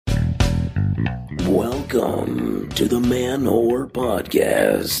Welcome to the Man Whore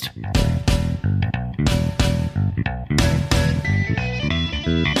Podcast.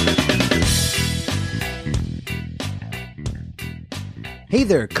 Hey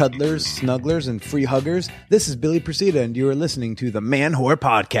there, cuddlers, snugglers, and free huggers. This is Billy Procida, and you are listening to the Man Whore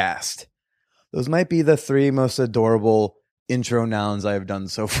Podcast. Those might be the three most adorable intro nouns I have done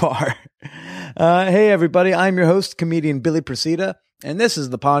so far. Hey, everybody. I'm your host, comedian Billy Procida, and this is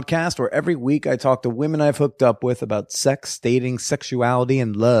the podcast where every week I talk to women I've hooked up with about sex, dating, sexuality,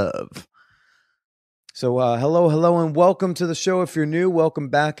 and love. So hello, and welcome to the show if you're new. Welcome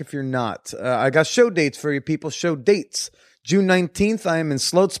back if you're not. I got show dates for you people. Show dates. June 19th, I am in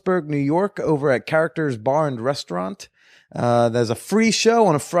Sloatsburg, New York, over at Characters Bar and Restaurant. There's a free show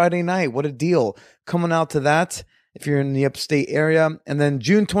on a Friday night. What a deal. Coming out to that if you're in the upstate area. And then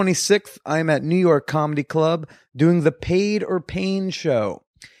June 26th, I'm at New York Comedy Club doing the Paid or Pain show.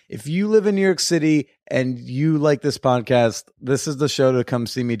 If you live in New York City and you like this podcast, this is the show to come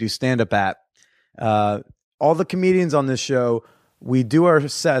see me do stand-up at. All the comedians on this show, we do our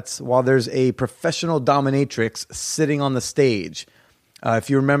sets while there's a professional dominatrix sitting on the stage. If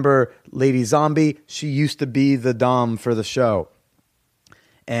you remember Lady Zombie, she used to be the dom for the show.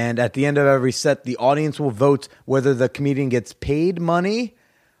 And at the end of every set, the audience will vote whether the comedian gets paid money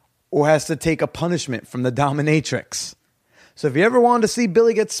or has to take a punishment from the dominatrix. So if you ever wanted to see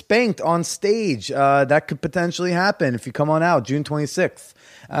Billy get spanked on stage, that could potentially happen if you come on out June 26th.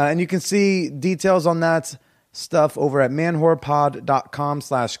 And you can see details on that stuff over at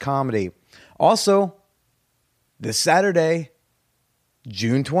manwhorepod.com/comedy. Also, this Saturday,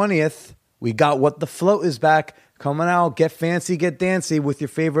 June 20th, we got What the Float is back. Coming out, get fancy, get dancy with your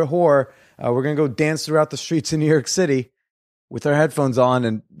favorite whore. We're going to go dance throughout the streets in New York City with our headphones on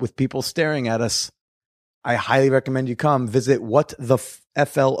and with people staring at us. I highly recommend you come. Visit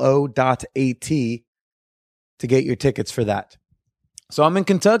whattheflo.at to get your tickets for that. So I'm in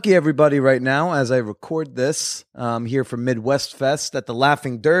Kentucky, everybody, right now as I record this. I'm here for Midwest Fest at the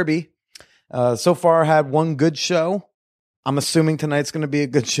Laughing Derby. So far, I had one good show. I'm assuming tonight's going to be a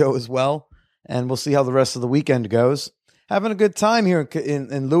good show as well. And we'll see how the rest of the weekend goes. Having a good time here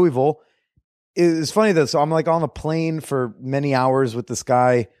in Louisville. It's funny though. So I'm like on a plane for many hours with this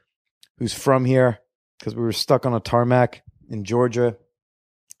guy who's from here because we were stuck on a tarmac in Georgia.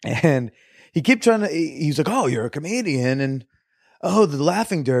 And he kept trying to, he's like, oh, you're a comedian. And oh, the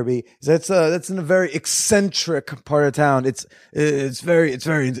Laughing Derby. That's in a very eccentric part of town. It's very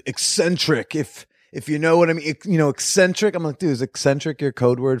eccentric. If you know what I mean, eccentric. I'm like, dude, is eccentric your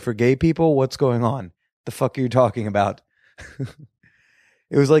code word for gay people? What's going on? The fuck are you talking about?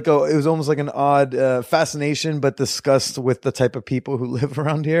 It was almost like an odd fascination, but disgust with the type of people who live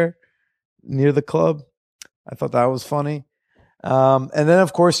around here near the club. I thought that was funny. And then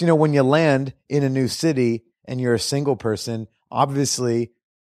of course, when you land in a new city and you're a single person, obviously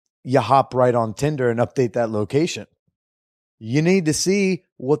you hop right on Tinder and update that location. You need to see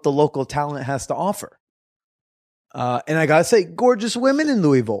what the local talent has to offer. And I got to say, gorgeous women in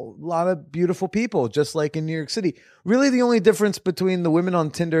Louisville. A lot of beautiful people, just like in New York City. Really, the only difference between the women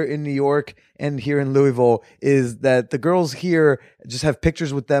on Tinder in New York and here in Louisville is that the girls here just have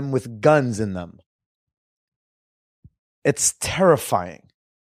pictures with them with guns in them. It's terrifying.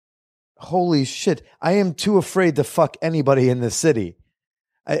 Holy shit. I am too afraid to fuck anybody in this city.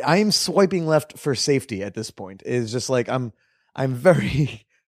 I am swiping left for safety at this point. It's just like I'm very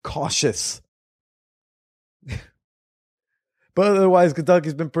cautious. But otherwise,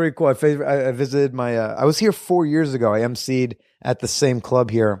 Kentucky's been pretty cool. I visited I was here 4 years ago. I emceed at the same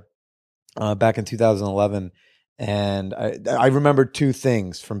club here back in 2011. And I remember two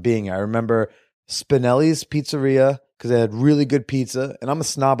things from being here. I remember Spinelli's Pizzeria because they had really good pizza. And I'm a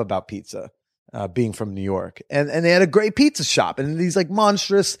snob about pizza, being from New York. And they had a great pizza shop and these like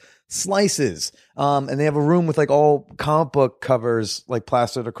monstrous slices. And they have a room with like all comic book covers like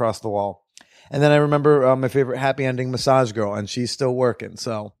plastered across the wall. And then I remember my favorite happy ending massage girl, and she's still working.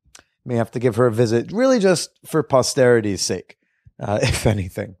 So may have to give her a visit, really just for posterity's sake, if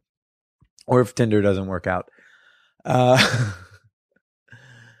anything, or if Tinder doesn't work out. But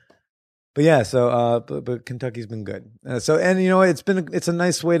yeah, so but Kentucky's been good. It's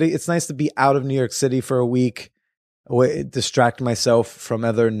nice to be out of New York City for a week, distract myself from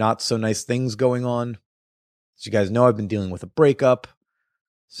other not so nice things going on. As you guys know, I've been dealing with a breakup.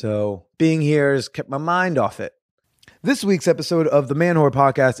 So being here has kept my mind off it. This week's episode of the Man Whore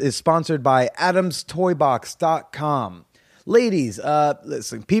Podcast is sponsored by AdamsToyBox.com. Ladies,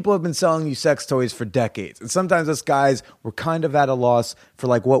 listen, people have been selling you sex toys for decades. And sometimes us guys, we're kind of at a loss for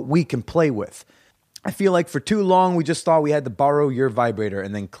like what we can play with. I feel like for too long, we just thought we had to borrow your vibrator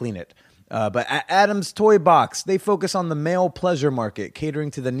and then clean it. But at Adam's Toy Box, they focus on the male pleasure market,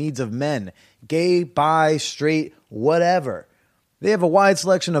 catering to the needs of men, gay, bi, straight, whatever. They have a wide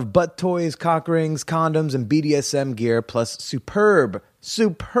selection of butt toys, cock rings, condoms, and BDSM gear, plus superb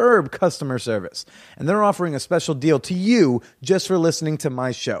customer service. And they're offering a special deal to you just for listening to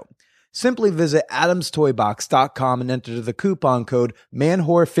my show. Simply visit adamstoybox.com and enter the coupon code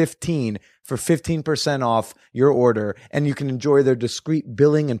MANWHORE15 for 15% off your order, and you can enjoy their discreet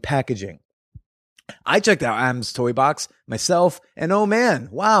billing and packaging. I checked out Adam's Toy Box myself, and oh man,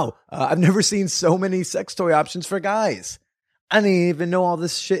 wow, I've never seen so many sex toy options for guys. I didn't even know all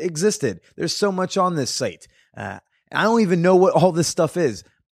this shit existed. There's so much on this site. I don't even know what all this stuff is,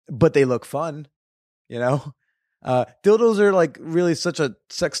 but they look fun, you know? Dildos are like really such a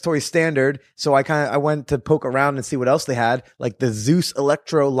sex toy standard, so I went to poke around and see what else they had, like the Zeus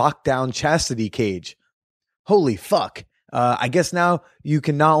Electro Lockdown Chastity Cage. Holy fuck. I guess now you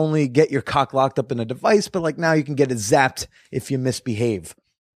can not only get your cock locked up in a device, but like now you can get it zapped if you misbehave.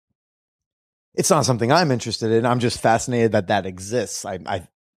 It's not something I'm interested in. I'm just fascinated that exists. I'm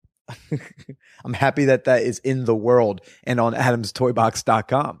happy that is in the world and on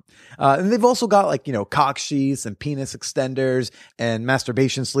adamstoybox.com. And they've also got like, cock sheaths and penis extenders and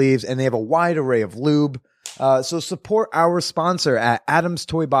masturbation sleeves, and they have a wide array of lube. So support our sponsor at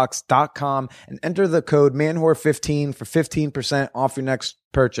adamstoybox.com and enter the code MANWHORE15 for 15% off your next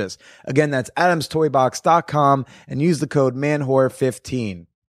purchase. Again, that's adamstoybox.com and use the code MANWHORE15.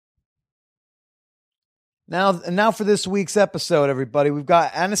 Now for this week's episode, everybody, we've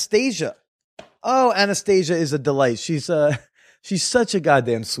got Anastasia. Oh, Anastasia is a delight. She's such a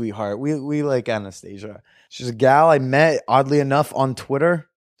goddamn sweetheart. We like Anastasia. She's a gal I met, oddly enough, on Twitter.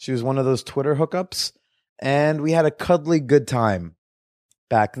 She was one of those Twitter hookups, and we had a cuddly good time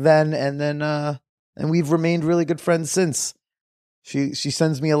back then, and we've remained really good friends since. She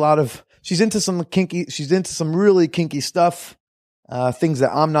sends me a lot of. She's into some really kinky stuff. Things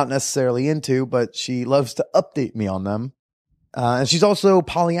that I'm not necessarily into, but she loves to update me on them. And she's also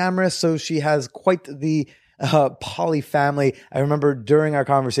polyamorous, so she has quite the poly family. I remember during our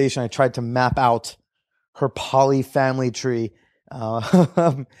conversation, I tried to map out her poly family tree.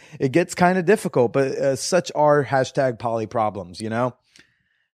 It gets kind of difficult, but such are #poly problems,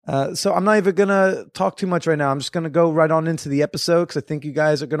 So I'm not even going to talk too much right now. I'm just going to go right on into the episode because I think you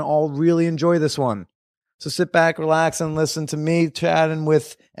guys are going to all really enjoy this one. So sit back, relax, and listen to me chatting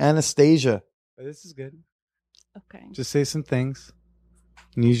with Anastasia. This is good. Okay. Just say some things.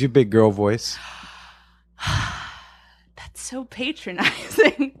 And use your big girl voice. That's so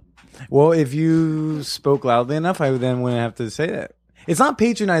patronizing. Well, if you spoke loudly enough, I then wouldn't have to say that. It's not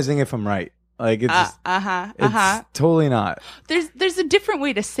patronizing if I'm right. Like it's it's totally not. There's a different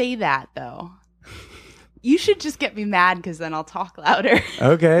way to say that though. You should just get me mad because then I'll talk louder.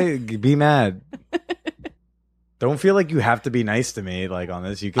 Okay, be mad. Don't feel like you have to be nice to me like on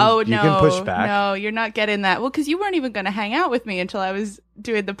this. You can you can push back. No, you're not getting that. Well, because you weren't even going to hang out with me until I was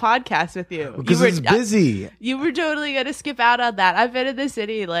doing the podcast with you. Because it's busy. You were totally going to skip out on that. I've been in the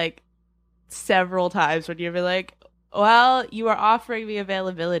city like several times when you've been like, well, you are offering me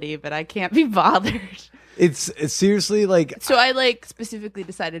availability, but I can't be bothered. It's seriously like. So I like specifically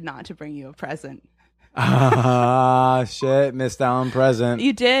decided not to bring you a present. Shit, missed out on present.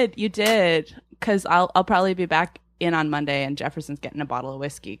 You did. Because I'll probably be back in on Monday, and Jefferson's getting a bottle of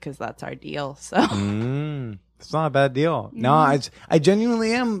whiskey because that's our deal. So it's not a bad deal. No, I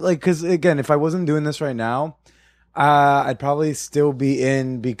genuinely am like because again, if I wasn't doing this right now, I'd probably still be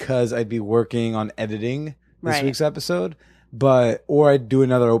in because I'd be working on editing this week's episode, or I'd do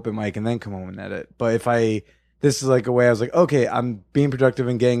another open mic and then come home and edit. But this is like a way I was like, okay, I'm being productive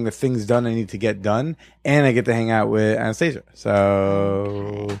and getting the things done I need to get done, and I get to hang out with Anastasia.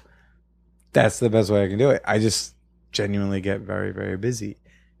 So. That's the best way I can do it. I just genuinely get very, very busy.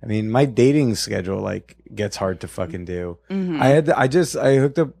 I mean, my dating schedule like gets hard to fucking do. Mm-hmm. I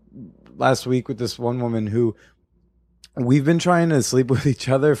hooked up last week with this one woman who we've been trying to sleep with each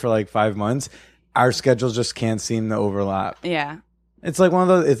other for like 5 months. Our schedules just can't seem to overlap. Yeah. It's like one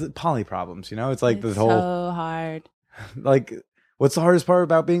of those poly problems, It's like this whole so hard. Like what's the hardest part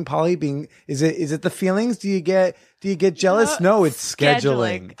about being poly? Is it the feelings? Do you get jealous? No, it's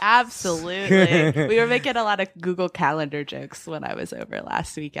scheduling. Absolutely. We were making a lot of Google Calendar jokes when I was over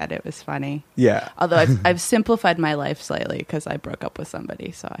last weekend. It was funny. Yeah. Although I've simplified my life slightly because I broke up with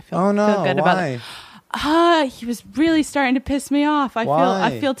somebody, so I feel good about it. He was really starting to piss me off.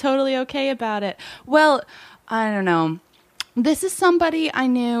 I feel totally okay about it. Well, I don't know. This is somebody I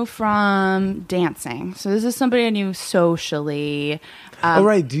knew from dancing. So this is somebody I knew socially. Oh,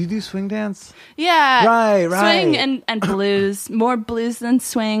 right. Do you do swing dance? Yeah. Right. Swing and blues. More blues than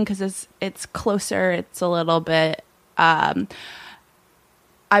swing because it's closer. It's a little bit...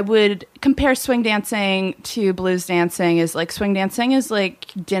 I would compare swing dancing to blues dancing. Is like swing dancing is like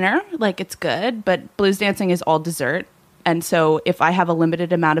dinner. Like it's good. But blues dancing is all dessert. And so if I have a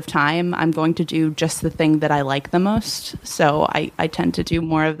limited amount of time, I'm going to do just the thing that I like the most. So I tend to do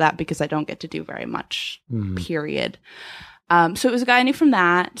more of that because I don't get to do very much, period. So it was a guy I knew from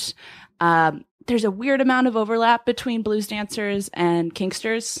that. There's a weird amount of overlap between blues dancers and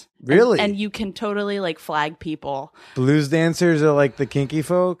kinksters. Really? And you can totally like flag people. Blues dancers are like the kinky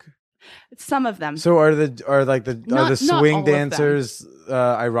folk? Some of them. So are the Not swing all of them. dancers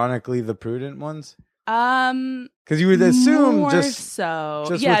ironically the prudent ones? Because you would assume more just so.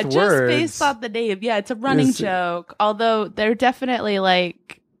 just yeah, with just words. based on the name. Yeah, it's a running joke. Although they're definitely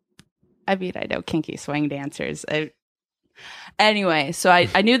like, I mean, I know kinky swing dancers. Anyway, so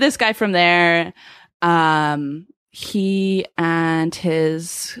I knew this guy from there. He and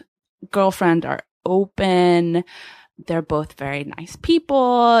his girlfriend are open. They're both very nice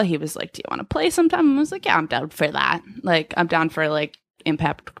people. He was like, "Do you want to play sometime?" I was like, "Yeah, I'm down for that. Like, I'm down for like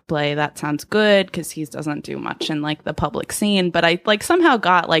impact play. That sounds good," because he doesn't do much in like the public scene. But I like somehow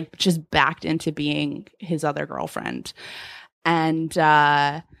got like just backed into being his other girlfriend, and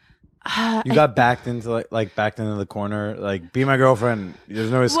you got backed into like backed into the corner. Like, be my girlfriend.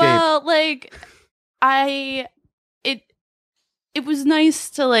 There's no escape. Well, like it was nice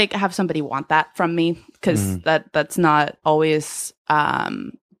to like have somebody want that from me because that's not always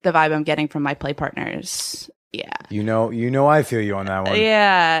the vibe I'm getting from my play partners. Yeah. You know I feel you on that one.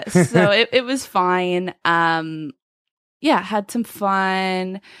 Yeah. So it was fine. Yeah, had some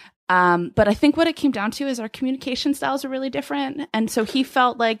fun. But I think what it came down to is our communication styles are really different. And so he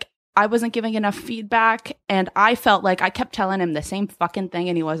felt like I wasn't giving enough feedback, and I felt like I kept telling him the same fucking thing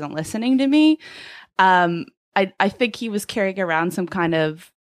and he wasn't listening to me. I think he was carrying around some kind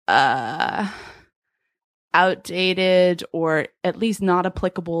of outdated or at least not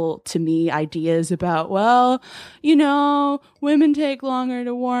applicable to me ideas about, well, you know, women take longer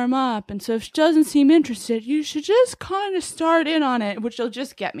to warm up, and so if she doesn't seem interested, you should just kind of start in on it, which will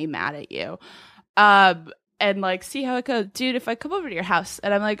just get me mad at you. And like see how it goes. Dude, if I come over to your house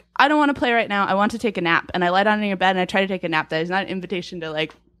and I'm like, I don't want to play right now, I want to take a nap, and I lie down in your bed and I try to take a nap, that is not an invitation to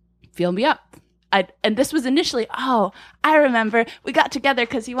like feel me up. And this was initially, oh, I remember we got together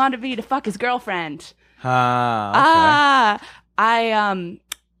because he wanted me to fuck his girlfriend. Okay. The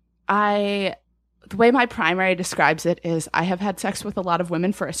way my primary describes it is I have had sex with a lot of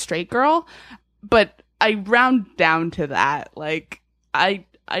women for a straight girl, but I round down to that. Like, I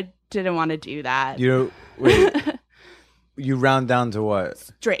didn't want to do that. Wait. You round down to what?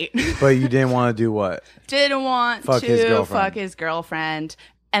 Straight. But you didn't want to do what? Didn't want fuck his girlfriend.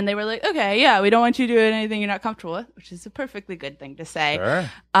 And they were like, okay, yeah, we don't want you doing anything you're not comfortable with, which is a perfectly good thing to say. Sure.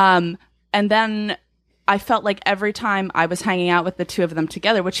 And then I felt like every time I was hanging out with the two of them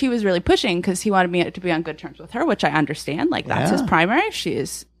together, which he was really pushing because he wanted me to be on good terms with her, which I understand. Like, that's his primary. She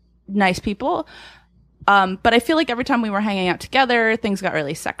is nice people. But I feel like every time we were hanging out together, things got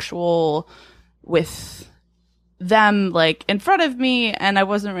really sexual with them, like, in front of me. And I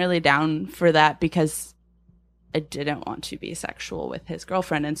wasn't really down for that because I didn't want to be sexual with his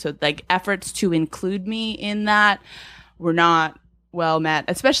girlfriend. And so, like, efforts to include me in that were not well met,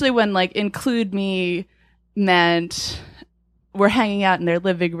 especially when, like, include me meant we're hanging out in their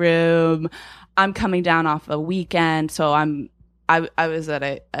living room. I'm coming down off a weekend. So I was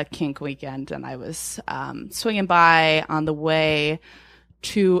at a kink weekend, and I was swinging by on the way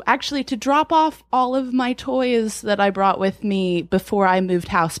to drop off all of my toys that I brought with me before I moved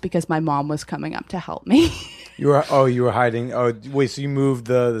house because my mom was coming up to help me. You were hiding. Oh, wait, so you moved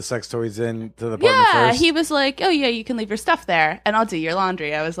the sex toys into the apartment first? Yeah, he was like, oh yeah, you can leave your stuff there and I'll do your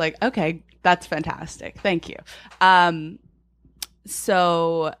laundry. I was like, okay, that's fantastic. Thank you.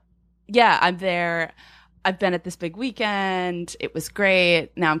 So yeah, I'm there. I've been at this big weekend. It was great.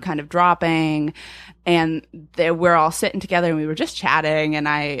 Now I'm kind of dropping, and we're all sitting together and we were just chatting, and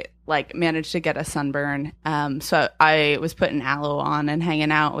I like managed to get a sunburn. So I was putting aloe on and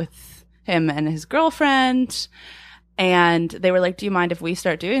hanging out with him and his girlfriend, and they were like, do you mind if we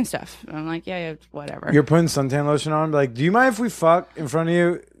start doing stuff? And I'm like, yeah, whatever. You're putting suntan lotion on, like, do you mind if we fuck in front of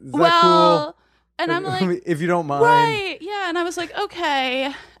you? Is that cool? And I'm like, if you don't mind. Right. Yeah. And I was like,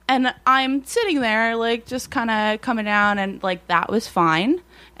 okay. And I'm sitting there, like, just kind of coming down, and like, that was fine.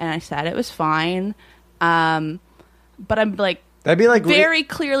 And I said it was fine. But I'm like, that'd be like very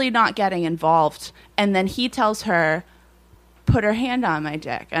clearly not getting involved. And then he tells her, put her hand on my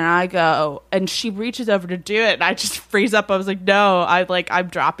dick, and I go, and she reaches over to do it, and I just freeze up. I was like, no, I'm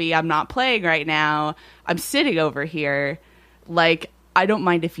droppy. I'm not playing right now. I'm sitting over here. Like, I don't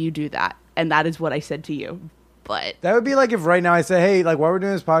mind if you do that. And that is what I said to you. But that would be like if right now I say, hey, like, while we're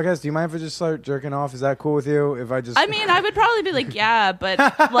doing this podcast, do you mind if I just start jerking off? Is that cool with you? If I just, I mean, I would probably be like, yeah, but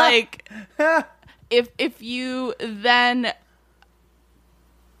like, if you then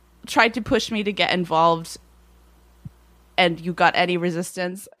tried to push me to get involved and you got any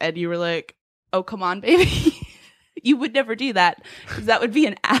resistance and you were like, oh, come on, baby. You would never do that, because that would be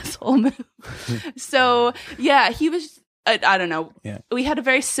an asshole move. So yeah, he was, I don't know. Yeah. We had a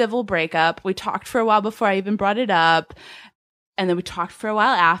very civil breakup. We talked for a while before I even brought it up. And then we talked for a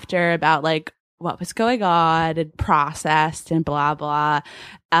while after about like what was going on and processed and blah, blah.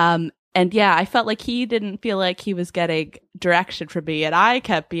 And yeah, I felt like he didn't feel like he was getting direction from me. And I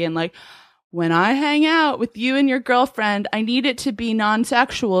kept being like, when I hang out with you and your girlfriend, I need it to be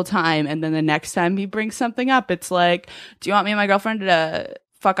non-sexual time. And then the next time he brings something up, it's like, do you want me and my girlfriend to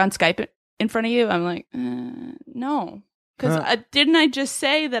fuck on Skype in front of you? I'm like, no. Because didn't I just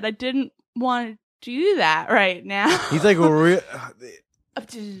say that I didn't want to do that right now? He's like, are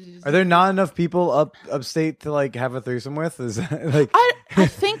there not enough people upstate to like have a threesome with? Is that, like, I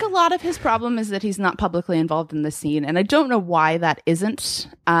think a lot of his problem is that he's not publicly involved in the scene, and I don't know why that isn't.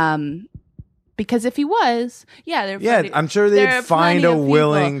 Because if he was, I'm sure they'd find a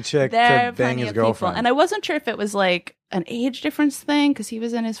willing chick to bang his girlfriend. And I wasn't sure if it was like an age difference thing, because he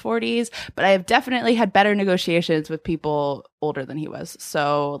was in his 40s, but I have definitely had better negotiations with people older than he was.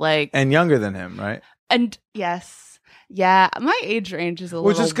 So like, and younger than him, right? And yes, yeah, my age range is a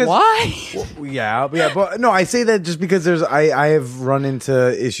little just wide. Well, yeah, but no, I say that just because I have run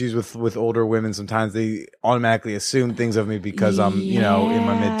into issues with older women. Sometimes they automatically assume things of me because I'm in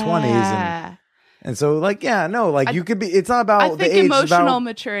my mid-20s and so, like, yeah, no, like, you could be. It's not about the age. I think emotional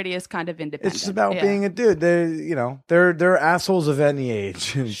maturity is kind of independent. It's just about being a dude. They're assholes of any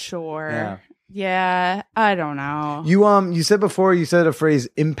age. Sure. Yeah. I don't know. You said before, you said a phrase,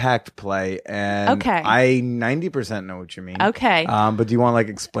 impact play, and I 90% know what you mean. Okay. But do you want to like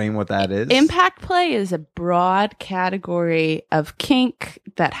explain what that is? Impact play is a broad category of kink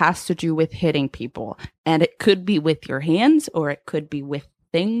that has to do with hitting people, and it could be with your hands, or it could be with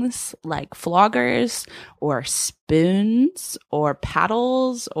things like floggers or spoons or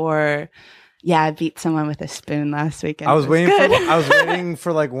paddles or I beat someone with a spoon last weekend. I was waiting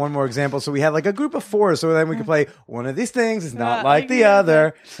for like one more example. So we had like a group of 4, so then we could play one of these things is not like the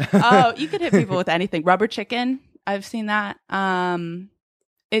other. Oh, you could hit people with anything. Rubber chicken. I've seen that. How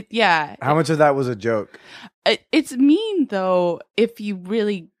much of that was a joke? It's mean though if you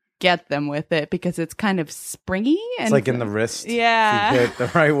really get them with it, because it's kind of springy and it's like in the wrist. Yeah, if you hit the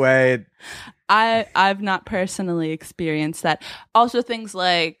right way. I've not personally experienced that. Also things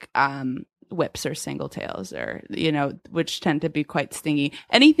like whips or single tails, or which tend to be quite stingy.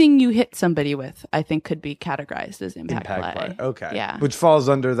 Anything you hit somebody with, I think, could be categorized as impact play. Okay, yeah, which falls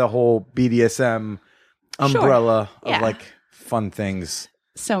under the whole BDSM umbrella of like fun things.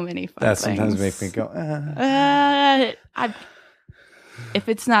 So many fun that things sometimes make me go. If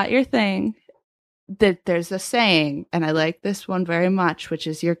it's not your thing, that there's a saying, and I like this one very much, which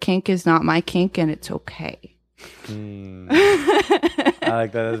is, your kink is not my kink, and it's okay. I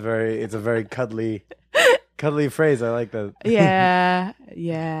like that. It's a very cuddly phrase. I like that. Yeah.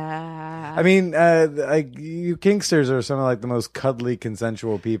 I mean, like, you kinksters are some of like the most cuddly,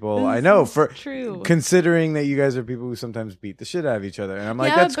 consensual people I know. True. Considering that you guys are people who sometimes beat the shit out of each other, and I'm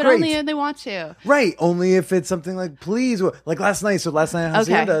like, that's but great. Only if they want to. Right. Only if it's something like, please, like last night. So last night at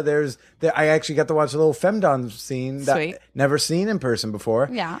Hacienda, I actually got to watch a little femdom scene that I've never seen in person before.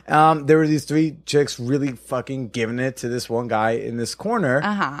 Yeah. There were these 3 chicks really fucking giving it to this one guy in this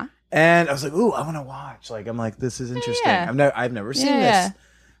corner. And I was like, ooh, I want to watch. Like, I'm like, this is interesting. Yeah. I've never seen this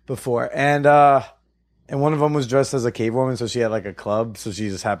before. And one of them was dressed as a cave woman, so she had like a club. So she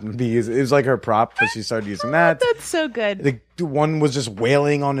just happened to be it was like her prop, so she started using that. That's so good. The one was just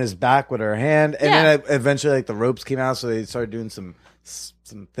wailing on his back with her hand, and then eventually like the ropes came out, so they started doing some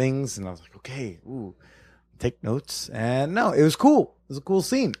things, and I was like, okay, ooh, take notes. And no, it was cool. It was a cool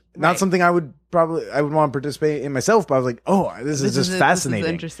scene. Not something I would want to participate in myself, but I was like, oh, this is just fascinating. This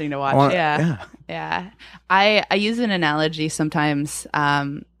is interesting to watch. Yeah. I use an analogy sometimes.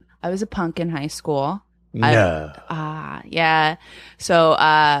 I was a punk in high school. No. Yeah. So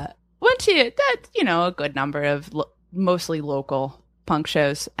went to a good number of mostly local punk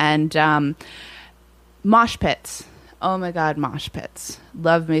shows, and mosh pits. Oh my God, mosh pits.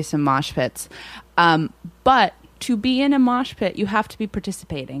 Love me some mosh pits. But to be in a mosh pit, you have to be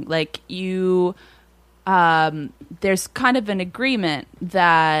participating. Like, you there's kind of an agreement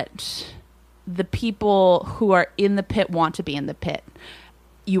that the people who are in the pit want to be in the pit.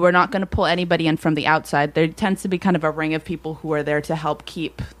 You are not going to pull anybody in from the outside. There tends to be kind of a ring of people who are there to help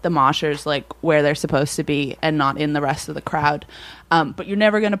keep the moshers like where they're supposed to be and not in the rest of the crowd. But you're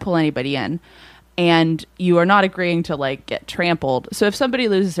never going to pull anybody in. And you are not agreeing to like get trampled. So if somebody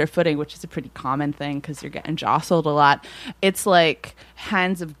loses their footing, which is a pretty common thing because you're getting jostled a lot, it's like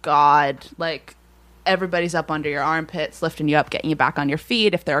hands of God, like everybody's up under your armpits, lifting you up, getting you back on your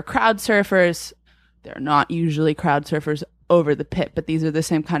feet. If there are crowd surfers, they're not usually crowd surfers over the pit, but these are the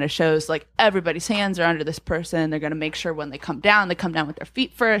same kind of shows. Like everybody's hands are under this person. They're going to make sure when they come down with their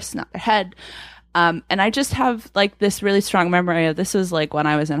feet first, not their head. And I just have like this really strong memory of this was like when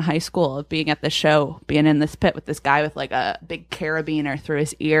I was in high school of being at the show, being in this pit with this guy with like a big carabiner through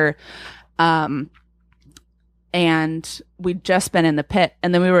his ear. And we'd just been in the pit,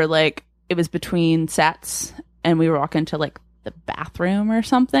 and then we were like, it was between sets and we were walking to like the bathroom or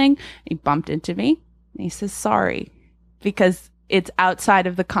something. He bumped into me and he says, sorry, because it's outside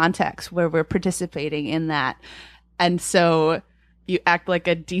of the context where we're participating in that. And so you act like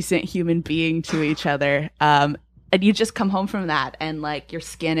a decent human being to each other. And you just come home from that and like your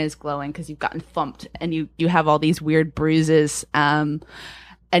skin is glowing because you've gotten thumped and you have all these weird bruises.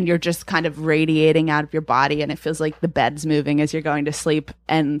 And you're just kind of radiating out of your body and it feels like the bed's moving as you're going to sleep.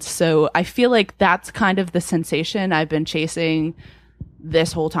 And so I feel like that's kind of the sensation I've been chasing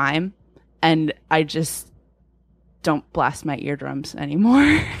this whole time. And I just don't blast my eardrums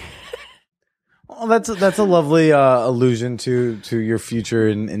anymore. Well, that's a lovely allusion to your future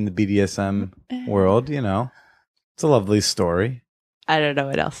in the BDSM world. You know, it's a lovely story. I don't know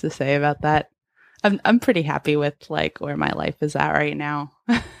what else to say about that. I'm pretty happy with like where my life is at right now.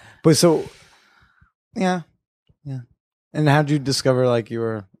 But so, yeah. And how'd you discover like you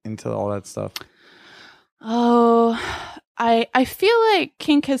were into all that stuff? Oh, I feel like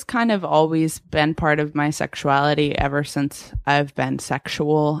kink has kind of always been part of my sexuality ever since I've been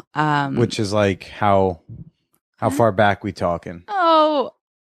sexual. Which is like how far back we talking? Oh,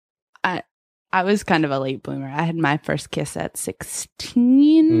 I was kind of a late bloomer. I had my first kiss at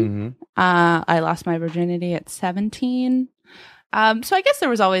 16. Mm-hmm. I lost my virginity at 17. So I guess there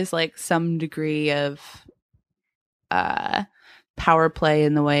was always like some degree of power play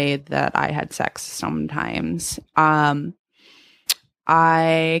in the way that I had sex sometimes.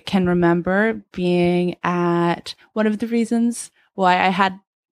 I can remember being at one of the reasons why I had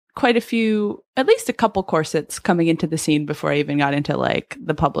quite a few, at least a couple corsets coming into the scene before I even got into like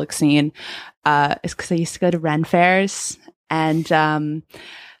the public scene, is because I used to go to Ren fairs and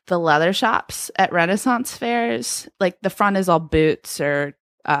the leather shops at Renaissance fairs. Like the front is all boots or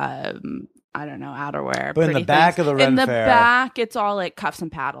I don't know, outerwear. But in the back of the Ren fair, in the back, it's all like cuffs and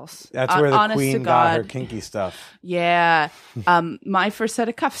paddles. That's where the queen got her kinky stuff. Yeah. My first set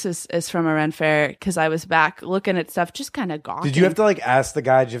of cuffs is from a Ren fair because I was back looking at stuff, just kind of gawking. Did you have to like ask the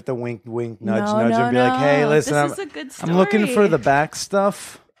guy? Did you have to wink, nudge, and be like, hey, listen, this is a good story. I'm looking for the back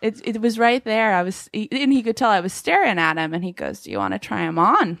stuff. It was right there. And he could tell I was staring at him, and he goes, do you want to try them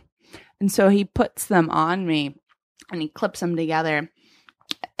on? And so he puts them on me and he clips them together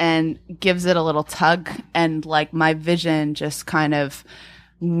and gives it a little tug, and like my vision just kind of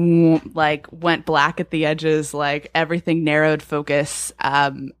like went black at the edges, like everything narrowed focus.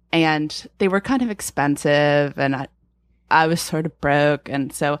 And they were kind of expensive, and I was sort of broke,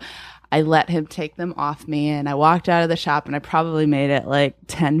 and so I let him take them off me, and I walked out of the shop, and I probably made it like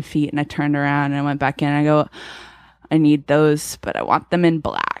 10 feet, and I turned around and I went back in and I go, I need those, but I want them in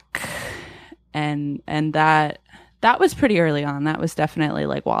black. And that was pretty early on. That was definitely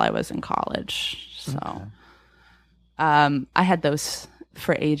like while I was in college. So okay. I had those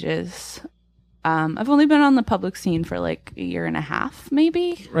for ages. I've only been on the public scene for like a year and a half,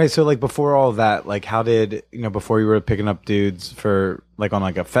 maybe. Right. So like before all of that, like how did, before you were picking up dudes for like on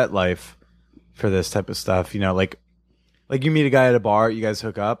like a FetLife for this type of stuff, like you meet a guy at a bar, you guys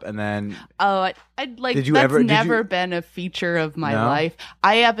hook up, and then I'd like that's never been a feature of my life.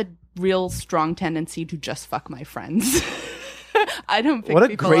 I have a real strong tendency to just fuck my friends. I don't pick what a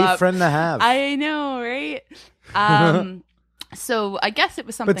people great up. friend to have. I know, right? So I guess it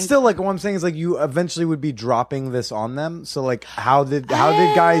was something. But still, like what I'm saying is, like you eventually would be dropping this on them. So like, how did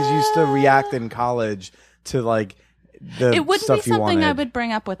guys used to react in college to like the it wouldn't stuff be something you wanted? I would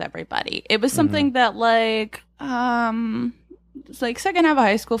bring up with everybody. It was something that like it's like second half of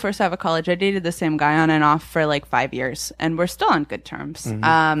high school, first half of college. I dated the same guy on and off for like 5 years, and we're still on good terms.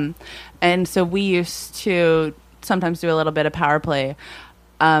 And so we used to sometimes do a little bit of power play.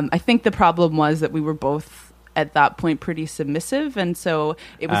 I think the problem was that we were both at that point pretty submissive, and so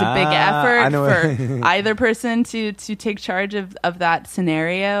it was a big effort for either person to take charge of that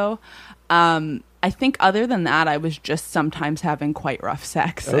scenario. I think other than that, I was just sometimes having quite rough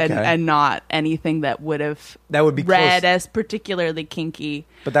sex and not anything that would be read as particularly kinky.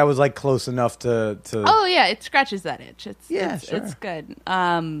 But that was like close enough to. Oh yeah, it scratches that itch. It's good.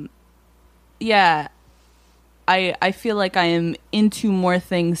 Yeah, I feel like I am into more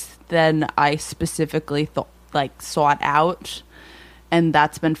things than I specifically sought out, and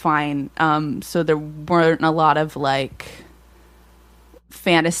that's been fine. So there weren't a lot of like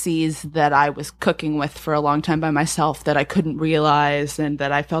fantasies that I was cooking with for a long time by myself that I couldn't realize and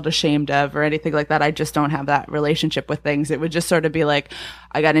that I felt ashamed of or anything like that. I just don't have that relationship with things. It would just sort of be like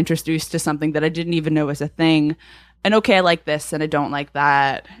I got introduced to something that I didn't even know was a thing. And okay, I like this and I don't like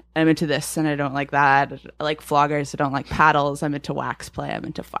that. I'm into this and I don't like that. I like floggers. I don't like paddles. I'm into wax play. I'm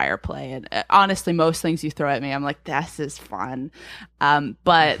into fire play. And honestly, most things you throw at me, I'm like, this is fun.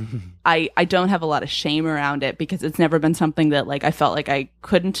 But I don't have a lot of shame around it because it's never been something that like I felt like I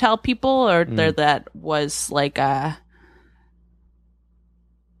couldn't tell people or that was like a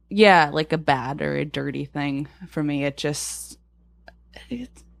bad or a dirty thing for me.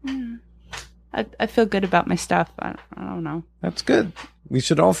 I feel good about my stuff. I don't know. That's good. We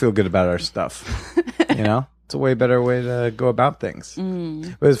should all feel good about our stuff. It's a way better way to go about things.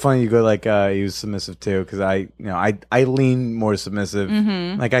 But it's funny you go like you was submissive too because I lean more submissive.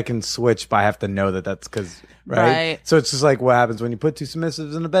 Like I can switch, but I have to know that that's because right. So it's just like what happens when you put two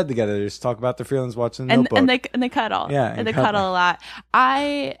submissives in a bed together. They just talk about their feelings, watching the Notebook, and they cuddle. Yeah, and they cuddle a lot.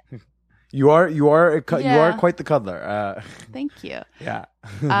 You are quite the cuddler. Thank you. Yeah.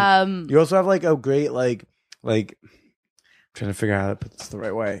 You also have like a great like I'm trying to figure out how to put this the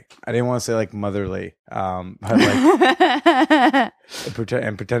right way. I didn't want to say like motherly, but like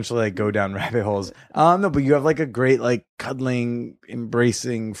and potentially like go down rabbit holes. No, but you have like a great like cuddling,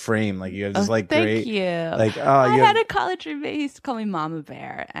 embracing frame. Like you have this like thank great. You. Like I had a college roommate. He used to call me Mama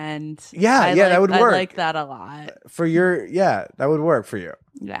Bear, and that would work. I like that a lot. That would work for you.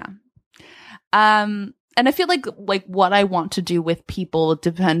 Yeah. And I feel like what I want to do with people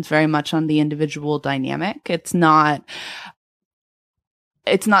depends very much on the individual dynamic. It's not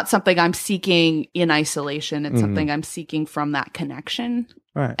something I'm seeking in isolation. It's something I'm seeking from that connection.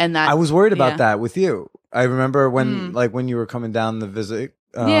 Right. And that I was worried about that with you. I remember when you were coming down the visit.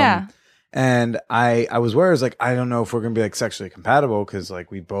 And I was worried. I was like, I don't know if we're going to be like sexually compatible because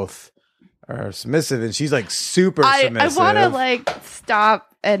like we both are submissive and she's like super submissive. I want to like stop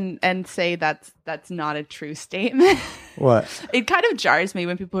and say that's not a true statement. What? It kind of jars me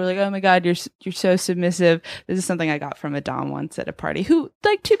when people are like, "Oh my God, you're so submissive." This is something I got from a dom once at a party who,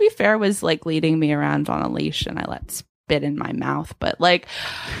 like, to be fair, was like leading me around on a leash and I let spit in my mouth. But like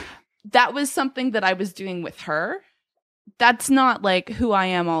that was something that I was doing with her. That's not like who I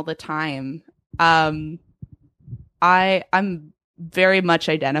am all the time. I'm very much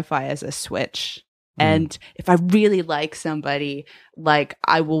identify as a switch. And if I really like somebody, like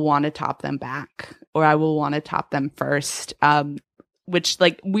I will want to top them back or I will want to top them first, which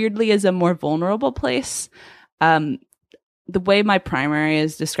like weirdly is a more vulnerable place. The way my primary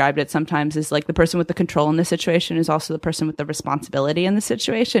is described it sometimes is like the person with the control in the situation is also the person with the responsibility in the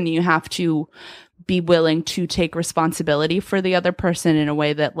situation. You have to be willing to take responsibility for the other person in a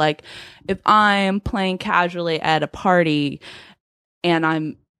way that like if I'm playing casually at a party and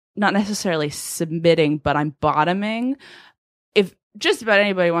I'm not necessarily submitting, but I'm bottoming. If just about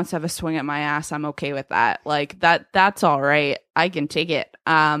anybody wants to have a swing at my ass, I'm okay with that. Like that's all right. I can take it.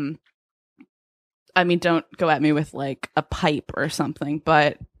 I mean, don't go at me with like a pipe or something,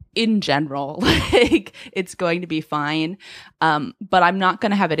 but in general, like it's going to be fine. But I'm not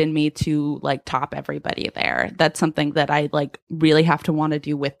going to have it in me to like top everybody there. That's something that I like really have to want to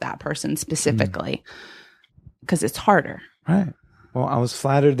do with that person specifically because it's harder. Right. Well, I was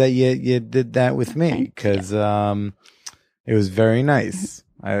flattered that you did that with me because it was very nice.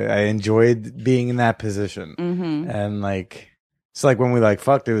 I enjoyed being in that position, and like it's like when we like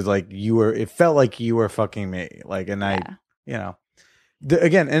fucked, it was like it felt like you were fucking me, like, and again,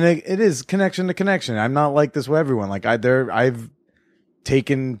 and it is connection to connection. I'm not like this with everyone. Like I've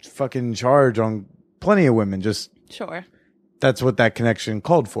taken fucking charge on plenty of women. Just sure, that's what that connection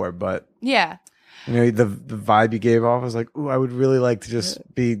called for. But yeah. The vibe you gave off was like, ooh, I would really like to just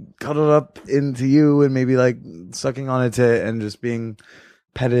be cuddled up into you and maybe like sucking on a tit and just being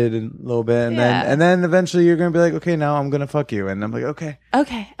petted a little bit. And then eventually you're going to be like, okay, now I'm going to fuck you. And I'm like, okay.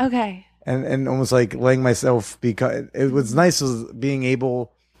 And almost like letting myself because it was nice being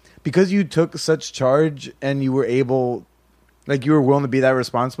able, because you took such charge and you were able, like you were willing to be that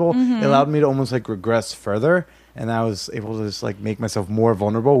responsible, it allowed me to almost like regress further. And I was able to just like make myself more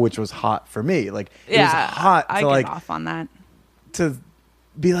vulnerable, which was hot for me. Like it was hot to I like get off on that. to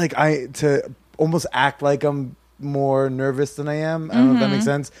be like to almost act like I'm more nervous than I am. I don't know if that makes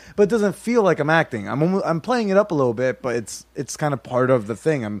sense, but it doesn't feel like I'm acting. I'm playing it up a little bit, but it's kind of part of the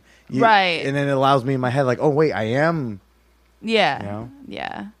thing. Right, and then it allows me in my head like, oh wait, I am. Yeah, you know?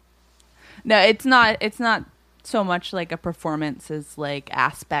 Yeah. No, it's not so much like a performance as like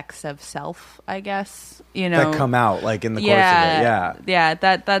aspects of self, I guess. That come out like in the course of it. Yeah.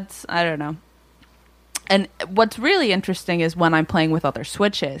 That's I don't know. And what's really interesting is when I'm playing with other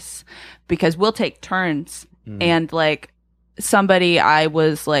switches, because we'll take turns. And like somebody I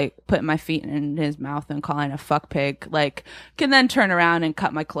was like putting my feet in his mouth and calling a fuck pig, like can then turn around and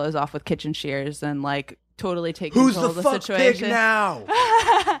cut my clothes off with kitchen shears and like totally take control of the situation. Who's the fuck pig now?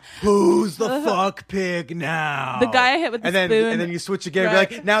 Who's the fuck pig now? The guy I hit with the spoon. And then you switch again. Right.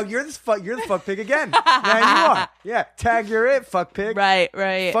 Be like, now you're the fuck pig again. Now you are. Yeah, tag you're it, fuck pig.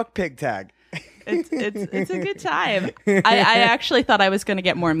 Right. Fuck pig tag. It's a good time. I actually thought I was going to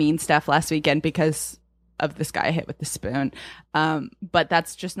get more mean stuff last weekend because of this guy I hit with the spoon, but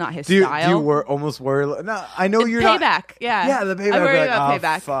that's just not his style. You were almost worried. No, I know you're payback. Not. Yeah, the payback. I worry like, about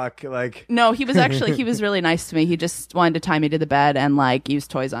payback. Fuck, like no, he was really nice to me. He just wanted to tie me to the bed and like use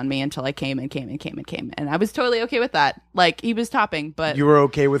toys on me until I came, and I was totally okay with that. Like he was topping, but you were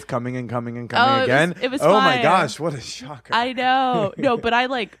okay with coming again. It was oh fine. My gosh, what a shocker! I know, no, but I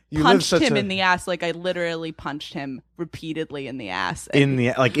like punched him in the ass. Like I literally punched him repeatedly in the ass. In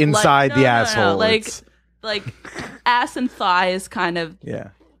the like inside the asshole. No, like ass and thighs kind of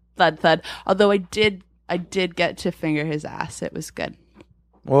thud. Although I did get to finger his ass. It was good.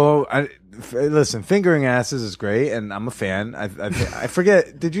 Well, listen, fingering asses is great, and I'm a fan. I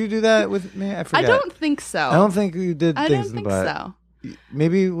forget. Did you do that with me? I forget. I don't think so. I don't think you did. I things don't think so.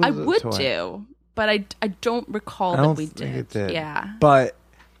 Maybe it was I would do, but I don't recall that we did. It did. Yeah, but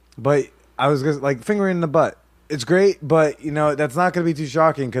I was just like fingering in the butt. It's great, but that's not going to be too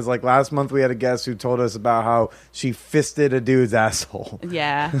shocking because like last month we had a guest who told us about how she fisted a dude's asshole.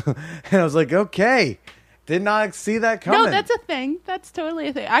 Yeah, and I was like, okay, did not see that coming. No, that's a thing. That's totally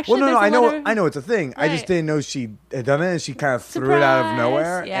a thing. Actually, I know it's a thing. Right. I just didn't know she had done it, and she kind of threw it out of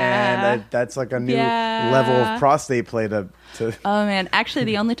nowhere. Yeah. And that's like a new level of prostate play to. Oh man, actually,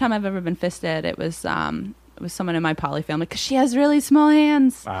 the only time I've ever been fisted, it was someone in my poly family because she has really small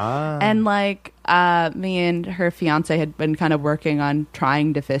hands. And like me and her fiance had been kind of working on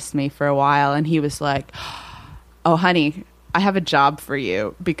trying to fist me for a while, and he was like, oh honey, I have a job for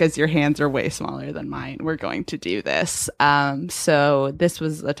you because your hands are way smaller than mine. We're going to do this. So this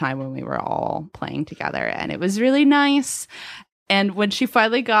was a time when we were all playing together, and it was really nice. And when she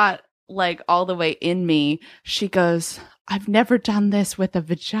finally got like all the way in me, she goes, I've never done this with a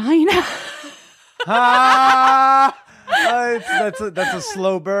vagina. That's a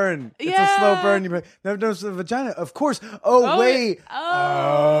slow burn. It's a slow burn. You never noticed the vagina, of course. Wait.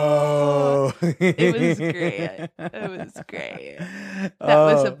 It was great. That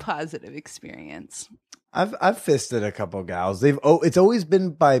was a positive experience. I've fisted a couple gals. It's always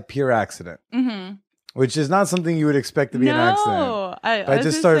been by pure accident. Mm-hmm. Which is not something you would expect to be an accident. I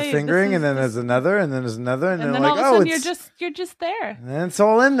just started fingering, and then there's another, and then there's another, and then all like, of a sudden you're just there. And it's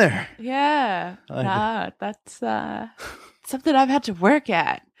all in there. Yeah, that's something I've had to work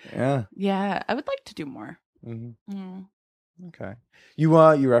at. Yeah. I would like to do more. Mm-hmm. Mm. Okay.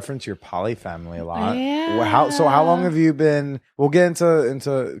 You reference your poly family a lot. Yeah. How long have you been? We'll get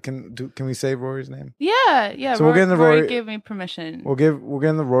into. Can we say Rory's name? Yeah. So we'll get into Rory gave me permission. We'll get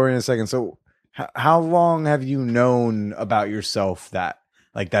into Rory in a second. So. How long have you known about yourself that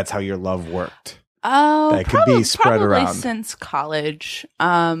like that's how your love worked? Oh, that could be spread around since college.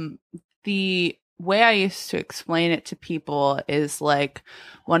 The way I used to explain it to people is like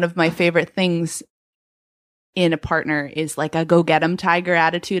one of my favorite things in a partner is like a go get 'em tiger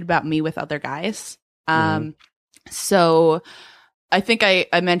attitude about me with other guys. So I think I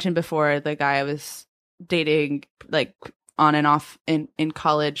mentioned before the guy I was dating like on and off in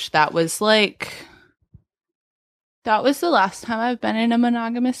college. That was the last time I've been in a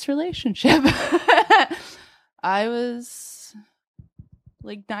monogamous relationship. I was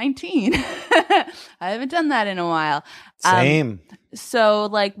like 19. I haven't done that in a while. Same. So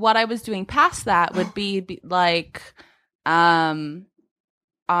like what I was doing past that would be like, I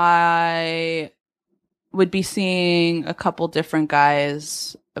would be seeing a couple different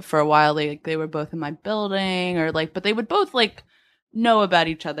guys for a while. They were both in my building but they would both like know about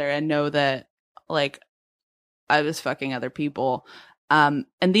each other and know that like I was fucking other people. And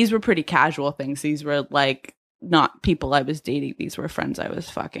these were pretty casual things. These were like not people I was dating. These were friends I was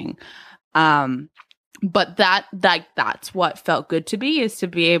fucking. But that's what felt good to me, is to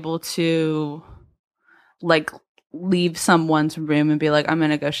be able to like leave someone's room and be like, I'm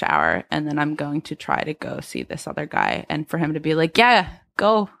going to go shower. And then I'm going to try to go see this other guy. And for him to be like, yeah,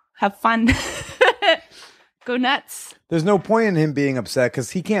 go have fun. Go nuts. There's no point in him being upset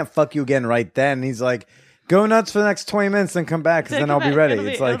because he can't fuck you again right then. He's like, go nuts for the next 20 minutes and come back because then I'll be ready.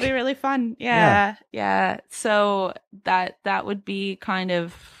 It'll be really fun. Yeah. So that would be kind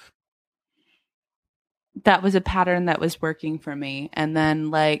of, that was a pattern that was working for me. And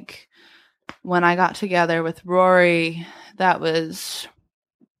then like when I got together with Rory, that was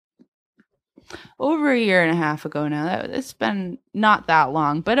over a year and a half ago now. It's been not that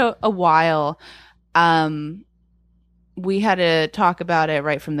long, but a while. We had to talk about it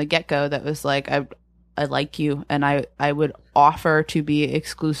right from the get-go. That was like, I like you and I would offer to be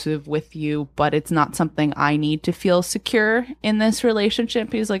exclusive with you, but it's not something I need to feel secure in this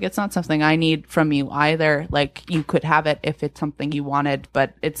relationship. He's like, it's not something I need from you either. Like, you could have it if it's something you wanted,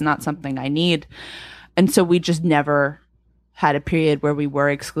 but it's not something I need. And so we just never had a period where we were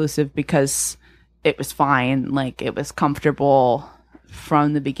exclusive because it was fine. Like, it was comfortable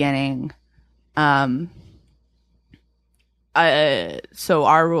from the beginning. So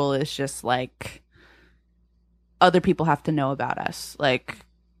our rule is just like, other people have to know about us. Like,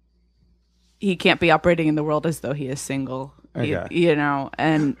 he can't be operating in the world as though he is single, okay. you know,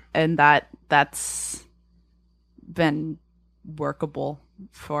 and that's been workable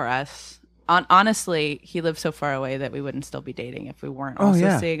for us. Honestly, he lives so far away that we wouldn't still be dating if we weren't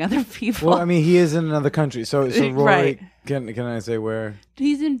also seeing other people. Well, I mean, he is in another country. So Rory, right. Can I say where?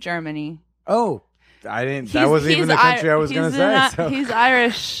 He's in Germany. Oh, I didn't. That wasn't even the country I was going to say. So. He's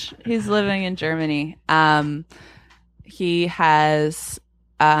Irish. He's living in Germany. He has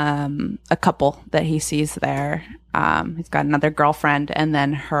a couple that he sees there. He's got another girlfriend and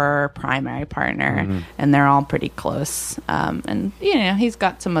then her primary partner, and they're all pretty close. And you know, he's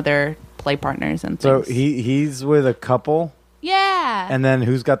got some other play partners and things. So he's with a couple. Yeah. And then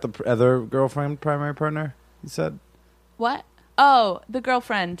who's got the other girlfriend, primary partner? You said what? Oh, the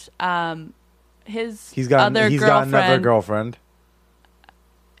girlfriend. He's got another girlfriend.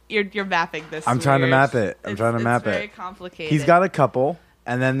 You're mapping this. I'm trying to map it. It's very complicated. He's got a couple,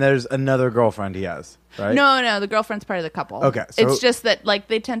 and then there's another girlfriend he has, right? No, the girlfriend's part of the couple. Okay, so it's just that like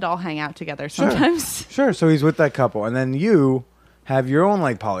they tend to all hang out together sometimes. Sure. So he's with that couple, and then you have your own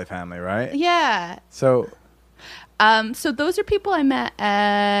like poly family, right? Yeah. So those are people I met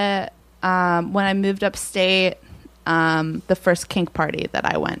at when I moved upstate. The first kink party that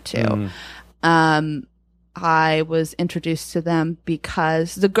I went to. I was introduced to them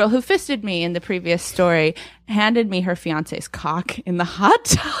because the girl who fisted me in the previous story handed me her fiance's cock in the hot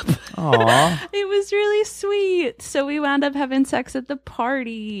tub. Aww. It was really sweet. So we wound up having sex at the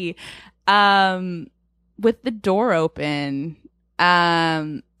party with the door open.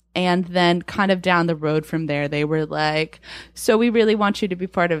 And then kind of down the road from there, they were like, so we really want you to be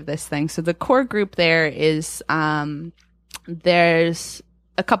part of this thing. So the core group there is there's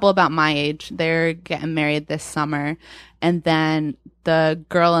a couple about my age. They're getting married this summer. And then the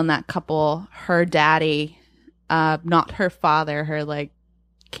girl in that couple, her daddy, not her father, her like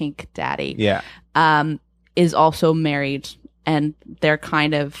kink daddy, is also married. And they're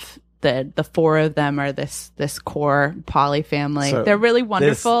kind of the four of them are this core poly family. So they're really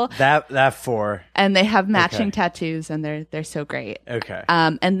wonderful. That four. And they have matching tattoos and they're so great. Okay.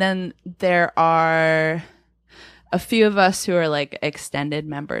 And then there are a few of us who are like extended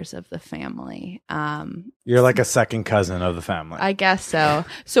members of the family. You're like a second cousin of the family. I guess so.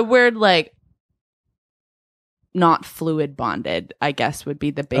 So we're like not fluid bonded, I guess would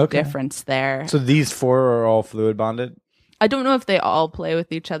be the big difference there. So these four are all fluid bonded? I don't know if they all play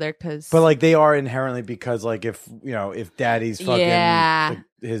with each other but like they are inherently because like if daddy's fucking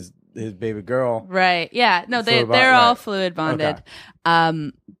his baby girl. Right. Yeah. No, they're all fluid bonded.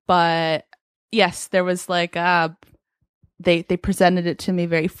 Okay. But yes, there was like they presented it to me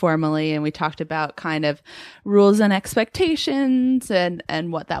very formally, and we talked about kind of rules and expectations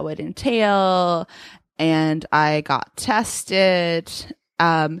and what that would entail. And I got tested.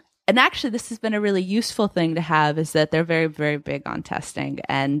 And actually, this has been a really useful thing to have, is that they're very, very big on testing.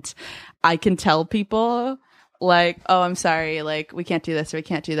 And I can tell people like, oh, I'm sorry, like we can't do this or we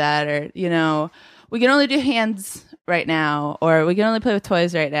can't do that, or, you know, we can only do hands right now, or we can only play with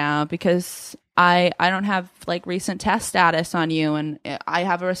toys right now because I don't have like recent test status on you, and I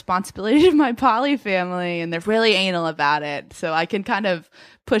have a responsibility to my poly family, and they're really anal about it. So I can kind of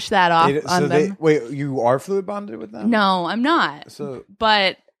push that off on them. Wait, you are fluid bonded with them? No, I'm not. So,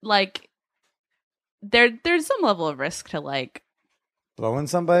 but like there's some level of risk to like blowing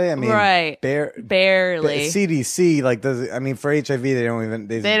somebody. I mean, right? Barely. CDC like does. I mean, for HIV, they don't even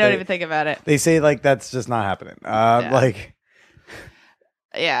think about it. They say like that's just not happening. Like.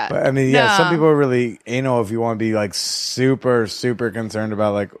 Yeah. But I mean, some people are really anal if you want to be like super, super concerned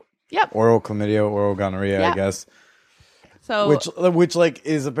about like oral chlamydia, oral gonorrhea, I guess. So which like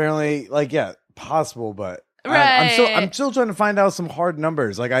is apparently like, possible, but I'm still trying to find out some hard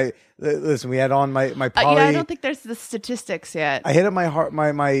numbers. Like listen, we had on my poly. I don't think there's the statistics yet. I hit up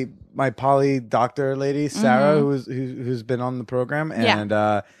my poly doctor lady, Sarah, who's been on the program.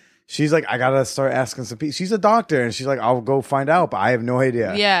 And, she's like, I gotta start asking some people. She's a doctor, and she's like, I'll go find out, but I have no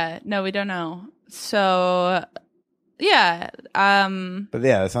idea. Yeah, no, we don't know. So, yeah. But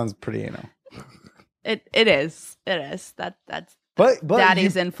yeah, that sounds pretty anal. It is. That's but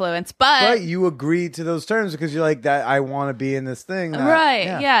daddy's influence. But you agree to those terms because you're like that. I want to be in this thing, right?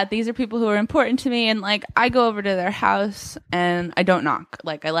 Yeah, these are people who are important to me, and like I go over to their house and I don't knock.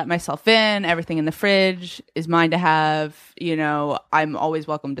 Like I let myself in. Everything in the fridge is mine to have. You know, I'm always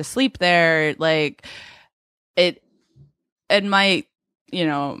welcome to sleep there. Like it, and my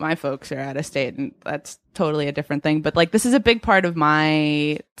folks are out of state, and that's totally a different thing. But like this is a big part of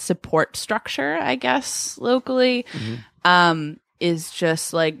my support structure, I guess, locally. Mm-hmm. Is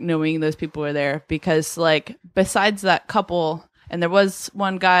just like knowing those people are there because like besides that couple, and there was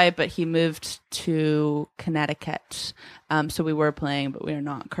one guy, but he moved to Connecticut. So we were playing, but we are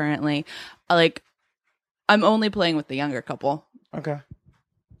not currently. Like I'm only playing with the younger couple. Okay.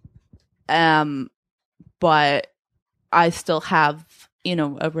 But I still have,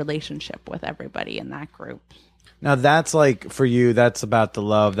 a relationship with everybody in that group. Now that's like for you, that's about the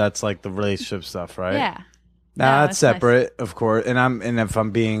love. That's like the relationship stuff, right? Yeah. Now that's separate, nice. Of course. And if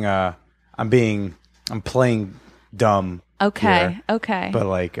I'm being, I'm playing dumb. Okay. Here, okay. But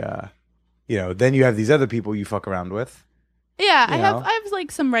like, then you have these other people you fuck around with. Yeah, I have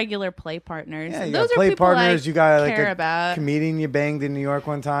like some regular play partners. Yeah, you those got play are people partners. You got like a comedian you banged in New York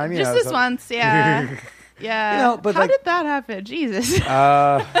one time. Just this once, yeah. Yeah. But how did that happen? Jesus.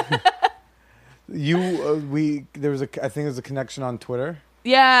 I think there was a connection on Twitter.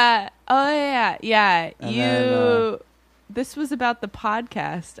 Yeah. Oh yeah. And this was about the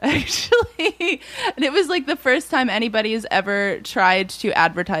podcast actually. And it was like the first time anybody has ever tried to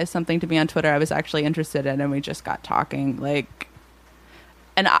advertise something to me on Twitter I was actually interested in, and we just got talking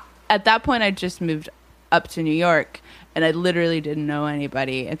at that point I just moved up to New York and I literally didn't know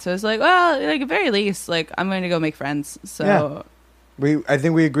anybody. And so I was like, well, like at very least, like I'm going to go make friends. So I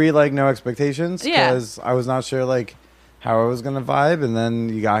think we agreed like no expectations because I was not sure like how I was gonna vibe, and then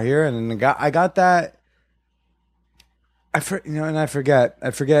you got here, and then I got that. I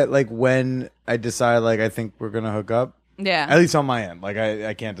forget like when I decided like I think we're gonna hook up. Yeah. At least on my end, like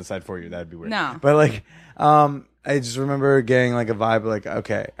I can't decide for you. That'd be weird. No. But like, I just remember getting like a vibe like,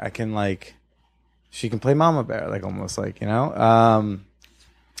 okay, I can like, she can play Mama Bear, like almost like and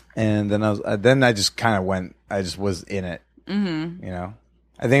then I just kind of went. I just was in it. Mm-hmm.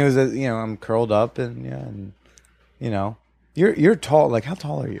 I think it was I'm curled up and. You're tall. Like, how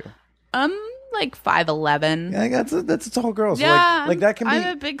tall are you? Like 5'11". Yeah, that's a tall girl. So yeah, like that can be.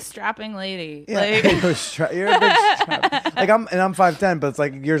 I'm a big strapping lady. Yeah, you're a big strap. Like I'm 5'10", but it's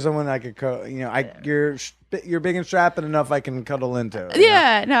like you're someone I could, you're big and strapping enough I can cuddle into.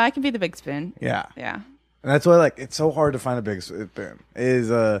 Yeah, no, I can be the big spoon. Yeah. And that's why like it's so hard to find a big spoon. It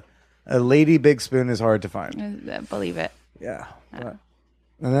is a lady big spoon is hard to find. I believe it. Yeah. But,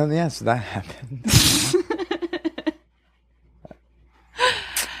 and then so that happened.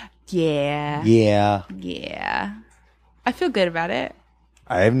 Yeah. I feel good about it.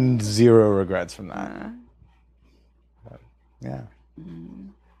 I have zero regrets from that. Yeah.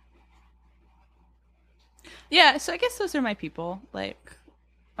 Yeah, so I guess those are my people. Like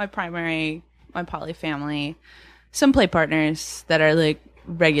my poly family, some play partners that are like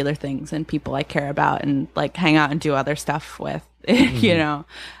regular things and people I care about and like hang out and do other stuff with,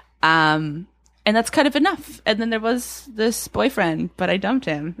 And that's kind of enough. And then there was this boyfriend, but I dumped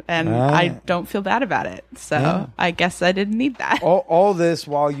him, and I don't feel bad about it. So I guess I didn't need that. All this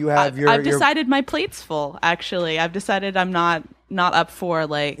while you have I've decided my plate's full. Actually, I've decided I'm not up for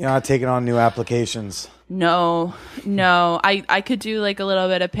like. You're not taking on new applications. No. I could do like a little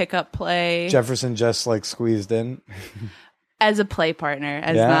bit of pickup play. Jefferson just like squeezed in as a play partner,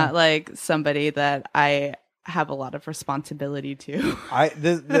 as not like somebody that I have a lot of responsibility to.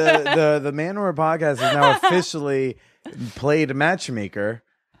 The Man Or podcast is now officially played matchmaker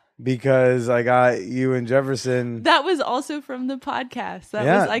because I got you and Jefferson. That was also from the podcast.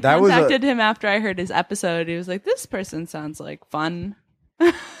 I contacted him after I heard his episode. He was like, "This person sounds like fun."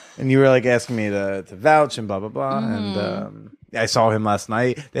 And you were like asking me to vouch and blah blah blah. And I saw him last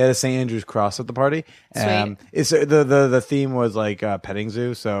night. They had a St. Andrew's cross at the party. It's the theme was like petting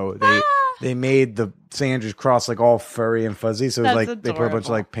zoo. So they made the St. Andrew's cross like all furry and fuzzy. So it was like adorable. they put a bunch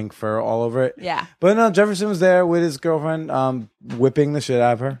of like pink fur all over it. Yeah. But no, Jefferson was there with his girlfriend, whipping the shit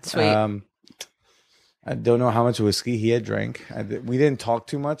out of her. Sweet. I don't know how much whiskey he had drank. We didn't talk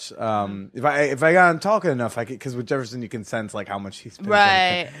too much. If I got him talking enough, I could, because with Jefferson you can sense like how much he's been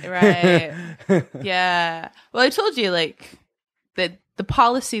right. Yeah. Well, I told you like that the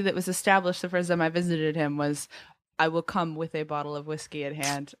policy that was established the first time I visited him was I will come with a bottle of whiskey at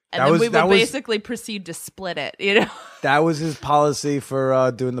hand, and then we would basically proceed to split it. You know, that was his policy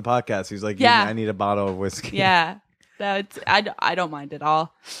for doing the podcast. He's like, yeah, I need a bottle of whiskey. Yeah, I don't mind at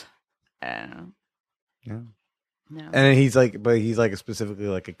all. I don't know. Yeah. No. And then he's like specifically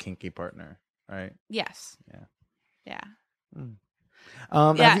like a kinky partner, right? Yes. Yeah.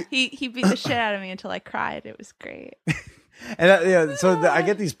 Yeah. He beat the shit out of me until I cried. It was great. And I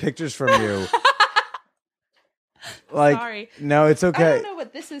get these pictures from you. Like, sorry. No, it's okay. I don't know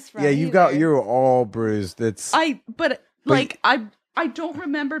what this is from. Yeah, you're all bruised. I don't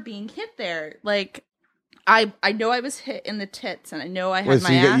remember being hit there. Like, I know I was hit in the tits, and I know I had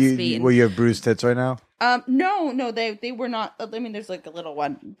my ass beaten. Well, you have bruised tits right now? No, they were not. I mean, there's like a little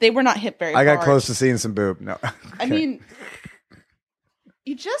one. They were not hit very hard. I got close to seeing some boob. No. Okay. I mean,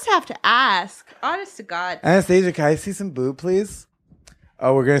 you just have to ask. Honest to God. Anastasia, can I see some boob, please?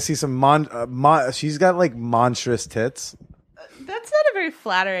 Oh, we're gonna see some she's got like monstrous tits. That's not a very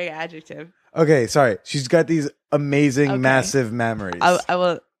flattering adjective. Okay, sorry. She's got these amazing, massive memories.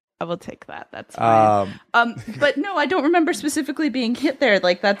 I will take that. That's fine. But no, I don't remember specifically being hit there.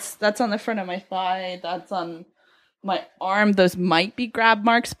 Like that's on the front of my thigh. That's on my arm. Those might be grab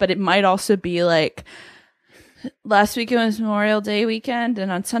marks, but it might also be like last weekend was Memorial Day weekend,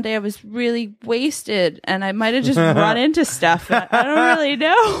 and on Sunday I was really wasted, and I might have just run into stuff. I don't really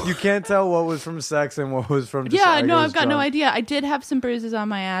know. You can't tell what was from sex and what was from. Just I've got no idea. I did have some bruises on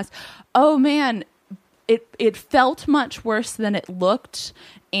my ass. Oh man, it felt much worse than it looked.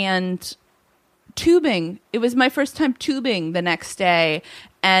 And tubing. It was my first time tubing the next day,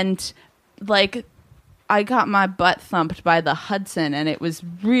 and like I got my butt thumped by the Hudson, and it was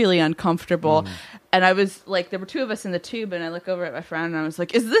really uncomfortable. And I was like, there were two of us in the tube, and I look over at my friend, and I was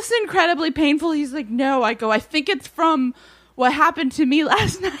like, "Is this incredibly painful?" He's like, "No." I go, "I think it's from what happened to me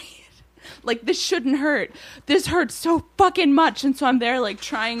last night. Like, this shouldn't hurt. This hurts so fucking much." And so I'm there like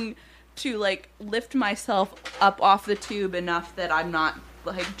trying to like lift myself up off the tube enough that I'm not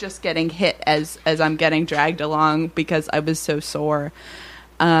like just getting hit as I'm getting dragged along because I was so sore.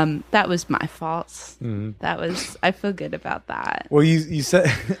 That was my fault. I feel good about that. Well, you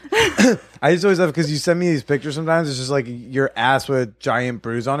said I just always love because you send me these pictures sometimes. It's just like your ass with a giant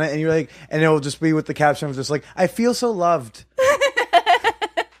bruise on it, and you're like, and it'll just be with the caption of just like, "I feel so loved."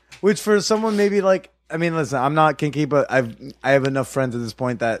 Which for someone maybe like, I mean, listen, I'm not kinky, but I have enough friends at this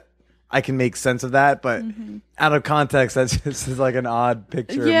point that I can make sense of that, but out of context, that's just like an odd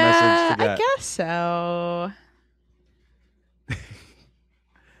picture message to get. I guess so.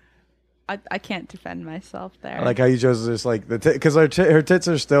 I can't defend myself there. I like how you chose just like because her tits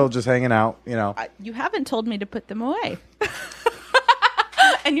are still just hanging out, you know. You haven't told me to put them away,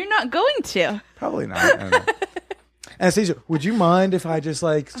 and you're not going to. Probably not. I don't know. Anastasia, would you mind if I just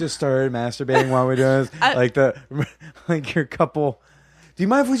started masturbating while we're doing this? Like your couple. Do you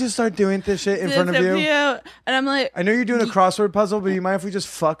mind if we just start doing this shit in front of you? And I'm like, I know you're doing a crossword puzzle, but do you mind if we just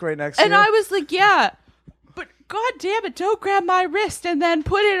fuck right next to you? And I was like, yeah, but God damn it, don't grab my wrist and then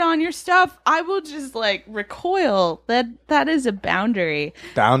put it on your stuff. I will just like recoil. That is a boundary.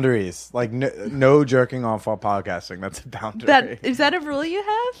 Boundaries, like no jerking off while podcasting. That's a boundary. Is that a rule you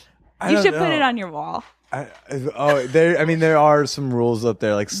have? You should put it on your wall. There are some rules up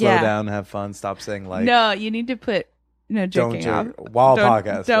there, like slow down, have fun, stop saying like. No, you need to put. No joking off. While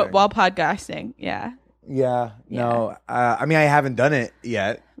podcasting. While podcasting, yeah. Yeah, no. I mean, I haven't done it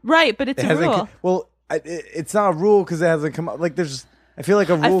yet. Right, but it's a rule. Well, it's not a rule because it hasn't come up. Like, I feel like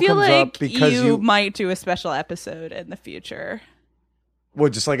a rule comes up because you might do a special episode in the future. Well,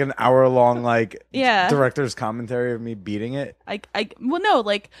 just like an hour-long, like, yeah, director's commentary of me beating it?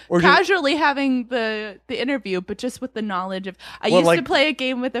 Casually having the interview, but just with the knowledge of... I used to play a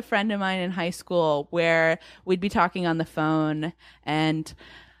game with a friend of mine in high school where we'd be talking on the phone and...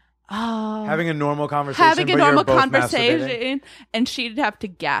 having a normal conversation, and she'd have to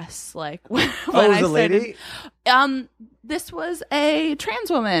guess, like, when was a lady? This was a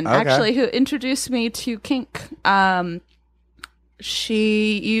trans woman, actually, who introduced me to kink.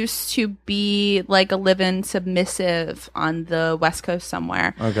 She used to be like a live-in submissive on the West Coast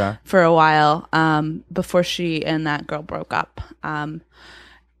somewhere. Okay. For a while, before she and that girl broke up. And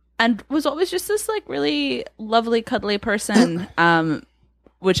was always just this like really lovely, cuddly person.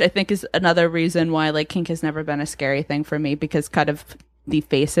 Which I think is another reason why like kink has never been a scary thing for me, because kind of the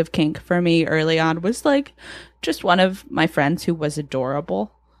face of kink for me early on was like just one of my friends who was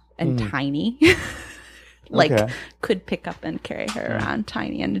adorable and tiny. Like could pick up and carry her around,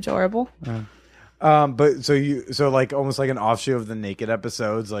 tiny and adorable. But so like almost like an offshoot of the naked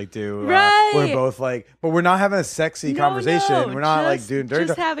episodes, like right. We're both like, but we're not having a sexy conversation. We're not like doing dirty.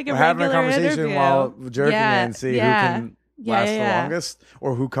 Just having a we're having a conversation interview. while jerking and see who can last the longest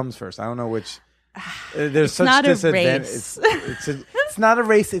or who comes first. I don't know which. There's such disadvantage. It's not a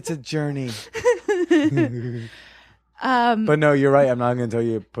race. It's a journey. But no, you're right. I'm not going to tell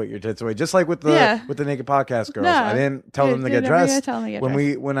you to put your tits away. Just like with the naked podcast girls, I didn't tell them to get dressed.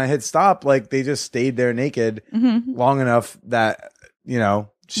 When I hit stop, like they just stayed there naked long enough that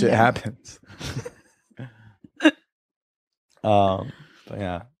shit happens. But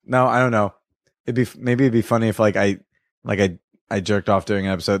yeah, no, I don't know. Maybe it'd be funny if I jerked off during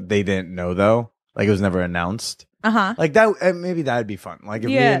an episode. They didn't know though. Like it was never announced. Like that. Maybe that'd be fun. Like if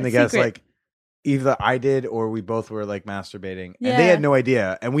me and the guests like. Either I did or we both were like masturbating and they had no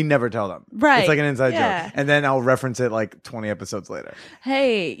idea and we never tell them. Right. It's like an inside joke. And then I'll reference it like 20 episodes later.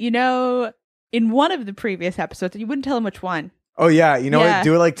 Hey, in one of the previous episodes, you wouldn't tell them which one. Oh, yeah. You know what?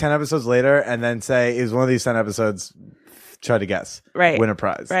 Do it like 10 episodes later and then say, is one of these 10 episodes, try to guess. Right. Win a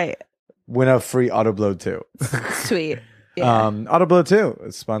prize. Right. Win a free Auto Blow 2. Sweet. Yeah. Auto Blow 2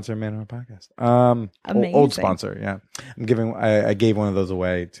 is sponsor Man on Podcast. Amazing. Old sponsor. Yeah. I gave one of those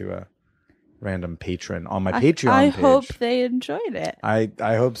away to a random patron on my Patreon page. I hope they enjoyed it.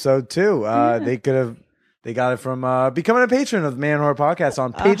 I hope so too. They got it from becoming a patron of Man Horror Podcast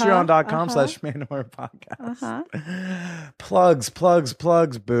on patreon.com/Man Horror Podcast. Plugs,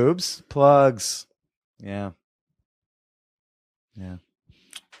 boobs. Plugs. Yeah.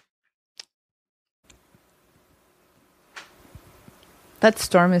 That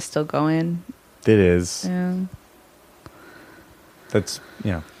storm is still going. It is. Yeah. That's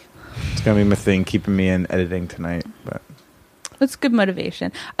it's gonna be my thing, keeping me in editing tonight, but that's good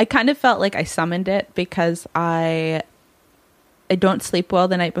motivation. I kind of felt like I summoned it because I don't sleep well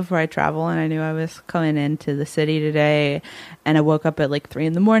the night before I travel, and I knew I was coming into the city today, and I woke up at like 3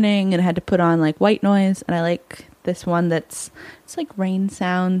 a.m. and I had to put on like white noise, and I like this one it's like rain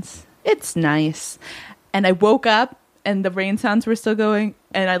sounds. It's nice. And I woke up and the rain sounds were still going,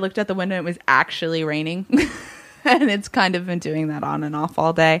 and I looked out the window and it was actually raining. And it's kind of been doing that on and off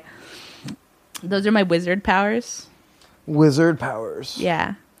all day. Those are my wizard powers. Wizard powers.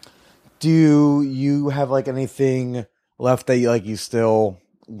 Yeah. Do you have like anything left that you still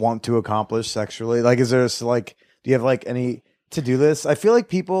want to accomplish sexually? Like, is there do you have like any to-do lists? I feel like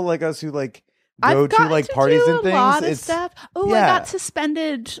people like us who like go to like parties and things. A lot of stuff. Oh, I got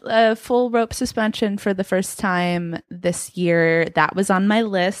suspended, full rope suspension for the first time this year. That was on my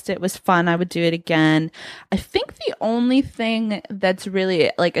list. It was fun. I would do it again. I think the only thing that's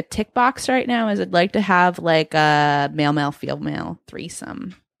really like a tick box right now is I'd like to have like a male, female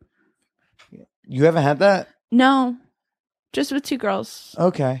threesome. You haven't had that? No, just with 2 girls.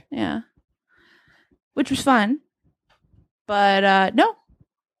 Okay. Yeah. Which was fun. But no.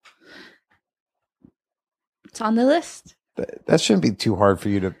 It's on the list. That shouldn't be too hard for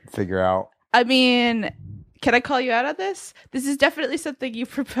you to figure out. I mean, can I call you out on this? This is definitely something you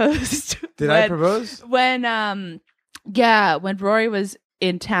proposed. Did I propose? When Rory was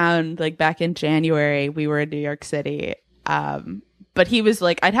in town, like back in January, we were in New York City. But he was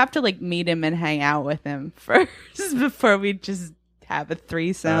like, I'd have to like meet him and hang out with him first before we just have a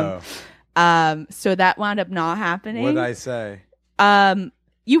threesome. Oh. So that wound up not happening. What did I say?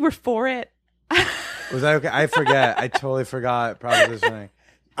 You were for it. Was that okay? I forget. I totally forgot propositioning.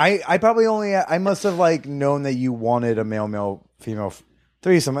 I must have like known that you wanted a male, female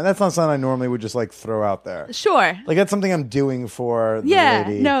threesome. And that's not something I normally would just like throw out there. Sure. Like that's something I'm doing for the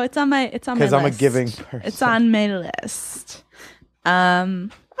lady. No, it's on my list. Because I'm a giving person. It's on my list. I'll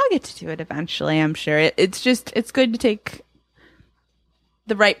get to do it eventually, I'm sure. It's good to take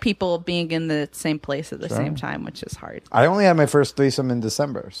the right people being in the same place at the same time, which is hard. I only had my first threesome in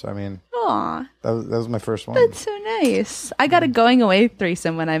December, so I mean, aw, that was my first one. That's so nice. I got a going away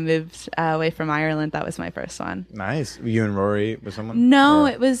threesome when I moved away from Ireland. That was my first one. Nice. Were you and Rory with someone? No,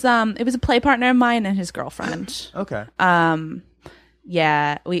 it was a play partner of mine and his girlfriend. Okay.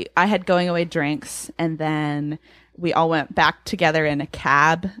 Yeah, I had going away drinks, and then we all went back together in a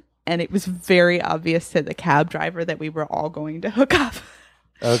cab and it was very obvious to the cab driver that we were all going to hook up.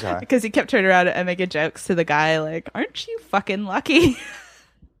 Okay. Because he kept turning around and making jokes to the guy like, aren't you fucking lucky?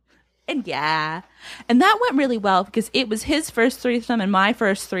 And yeah. And that went really well because it was his first threesome and my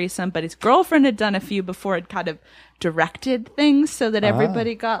first threesome, but his girlfriend had done a few before and kind of directed things so that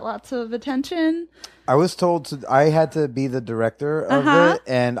everybody got lots of attention. I was told I had to be the director of it,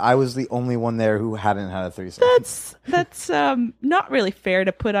 and I was the only one there who hadn't had a threesome. That's not really fair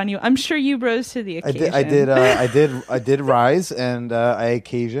to put on you. I'm sure you rose to the occasion. I did rise, and I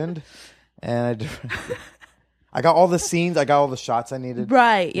occasioned, and I got all the scenes. I got all the shots I needed.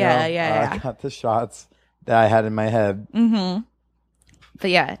 Right? Yeah, yeah. I got the shots that I had in my head. Mm-hmm. But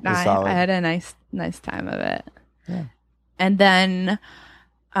yeah, I had a nice time of it. Yeah. And then,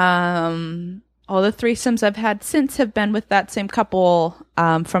 all the threesomes I've had since have been with that same couple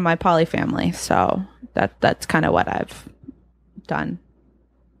from my poly family. So that's kind of what I've done.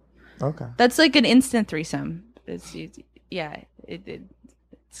 Okay. That's like an instant threesome. It's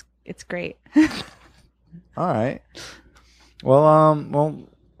great. All right. Well,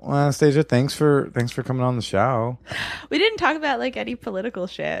 Anastasia, thanks for coming on the show. We didn't talk about like any political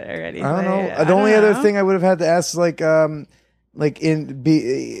shit or anything. I don't know. The only other thing I would have had to ask is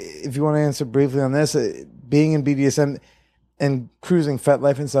if you want to answer briefly on this, being in BDSM and cruising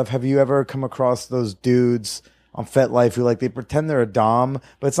FetLife and stuff, have you ever come across those dudes on FetLife who they pretend they're a dom,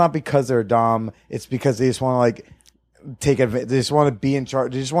 but it's not because they're a dom, it's because they just want to take advantage, they just want to be in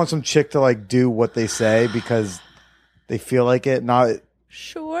charge, they just want some chick to do what they say because they feel like it, not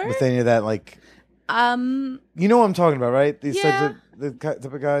sure with any of that you know what I'm talking about, right? These types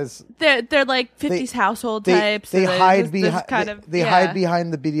of guys. They're like 50s household types. They hide behind hide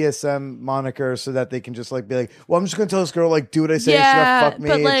behind the BDSM moniker so that they can just be like, well, I'm just gonna tell this girl do what I say. Yeah, she's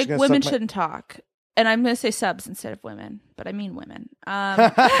gonna fuck me, but women shouldn't talk. And I'm gonna say subs instead of women, but I mean women.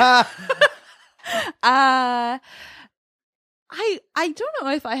 I don't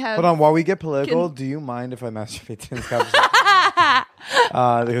know if I have. Hold on, while we get political, do you mind if I masturbate to this conversation?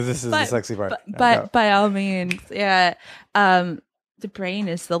 Because this is the sexy part. But by all means, yeah. The brain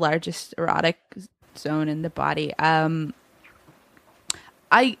is the largest erotic zone in the body. I don't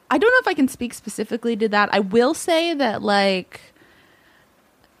know if I can speak specifically to that. I will say that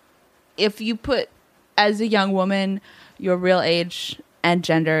if you put as a young woman your real age and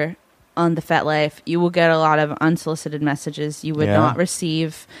gender on the FetLife, you will get a lot of unsolicited messages you would not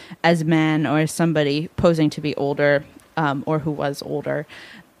receive as men or as somebody posing to be older or who was older.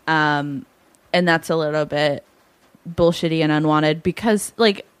 And that's a little bit bullshitty and unwanted because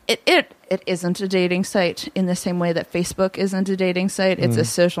it isn't a dating site in the same way that Facebook isn't a dating site. It's a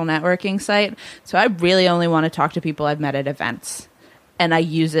social networking site. So I really only want to talk to people I've met at events, and I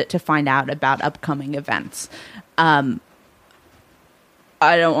use it to find out about upcoming events. I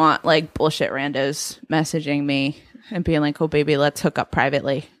don't want bullshit randos messaging me and being like, "Oh, baby, let's hook up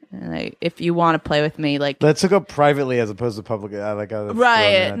privately." And if you want to play with me, let's hook up privately as opposed to public.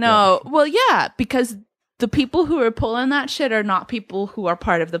 Right? No, well, yeah, because the people who are pulling that shit are not people who are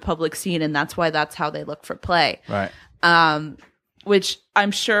part of the public scene, and that's why that's how they look for play. Right. Which I'm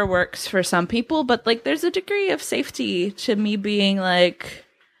sure works for some people, but there's a degree of safety to me being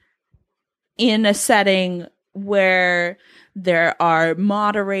in a setting where there are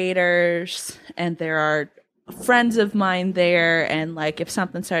moderators and there are friends of mine there, and if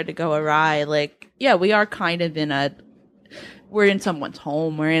something started to go awry, we are kind of we're in someone's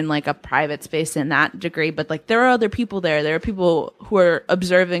home, we're in a private space in that degree, but there are other people there. There are people who are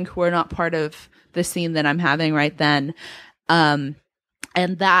observing who are not part of the scene that I'm having right then. And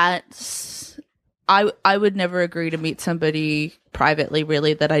that's, I would never agree to meet somebody privately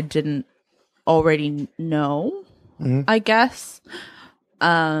really that I didn't already know. I guess.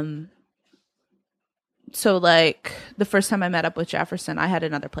 So the first time I met up with Jefferson, I had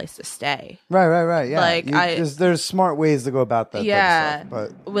another place to stay. Right. Yeah. There's smart ways to go about that. Yeah. Type of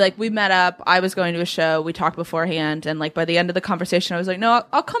stuff, but we met up. I was going to a show. We talked beforehand, and by the end of the conversation, I was like, "No,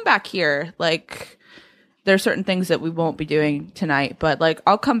 I'll come back here." There are certain things that we won't be doing tonight, but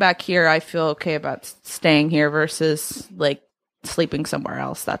I'll come back here. I feel okay about staying here versus sleeping somewhere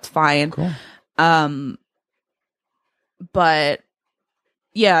else. That's fine. Cool. But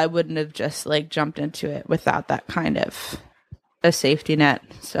yeah, I wouldn't have just jumped into it without that kind of a safety net.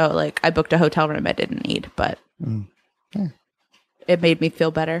 So I booked a hotel room I didn't need, but it made me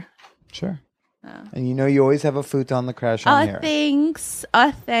feel better. Sure. And you always have a futon to crash on here. Thanks.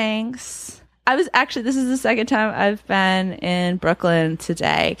 Thanks. This is the second time I've been in Brooklyn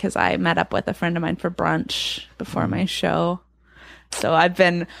today because I met up with a friend of mine for brunch before my show. So I've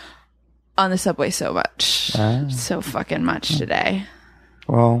been on the subway so much. So fucking much today.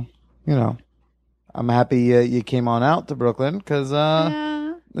 Well, you know, I'm happy you came on out to Brooklyn because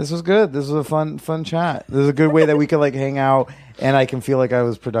this was good. This was a fun chat. This is a good way that we could like hang out and I can feel like I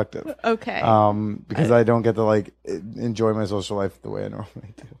was productive. Okay. Because I don't get to like enjoy my social life the way I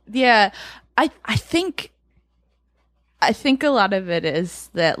normally do. Yeah. I think a lot of it is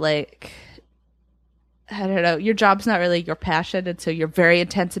that like, I don't know, your job's not really your passion, and so you're very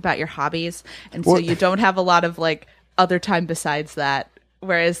intense about your hobbies, and so you don't have a lot of like other time besides that.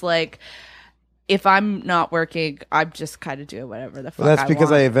 Whereas like, if I'm not working, I'm just kind of doing whatever the fuck That's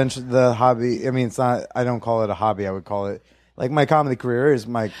because want. I eventually, the hobby, I mean, it's not, I don't call it a hobby. I would call it, like, my comedy career is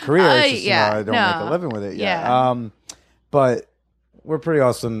my career. It's just, I don't make a living with it yet. Yeah. But we're pretty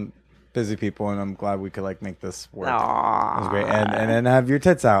awesome, busy people, and I'm glad we could, like, make this work. Aww. It was great. And then have your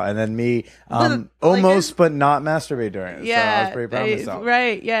tits out, and then me almost, but not masturbate during it. Yeah. So I was pretty proud of myself.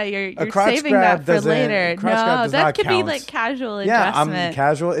 Right. Yeah. You're crotch saving grab that for later. crotch grab No, does that not could be count. like casual Yeah, adjustment. I'm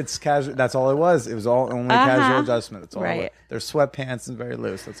casual. It's casual. That's all it was. It was all only casual adjustment. That's all it was. They're sweatpants and very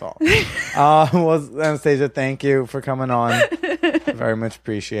loose. That's all. Well, Anastasia, thank you for coming on. Very much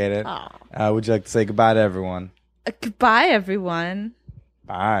appreciate it. Would you like to say goodbye to everyone? Goodbye, everyone.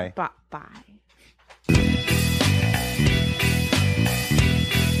 Bye. Bye.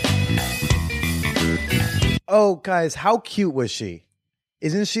 Oh, guys, how cute was she?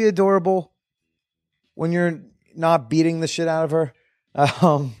 Isn't she adorable? When you're not beating the shit out of her,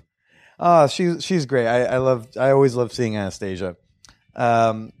 she's great. I always love seeing Anastasia.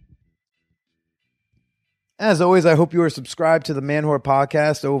 As always, I hope you are subscribed to the Man Whore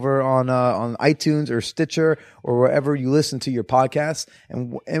Podcast over on iTunes or Stitcher or wherever you listen to your podcasts.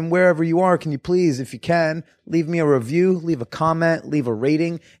 And wherever you are, can you please, if you can, leave me a review, leave a comment, leave a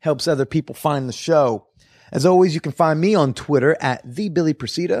rating. Helps other people find the show. As always, you can find me on Twitter at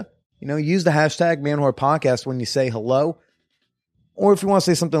 @TheBillyPresida. Use the hashtag Man Whore Podcast when you say hello. Or if you want to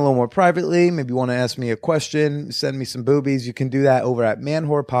say something a little more privately, maybe you want to ask me a question, send me some boobies, you can do that over at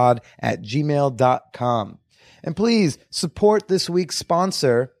manwhorepod@gmail.com. And please support this week's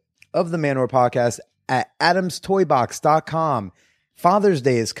sponsor of the Man Whore Podcast at adamstoybox.com. Father's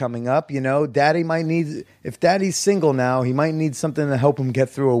Day is coming up. Daddy might need, if daddy's single now, he might need something to help him get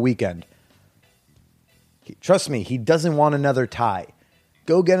through a weekend. Trust me, he doesn't want another tie.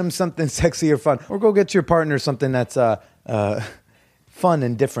 Go get him something sexy or fun, or go get your partner something that's fun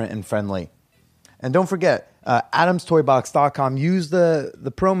and different and friendly. And don't forget, adamstoybox.com. Use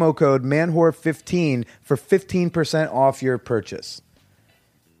the promo code MANWHORE15 for 15% off your purchase.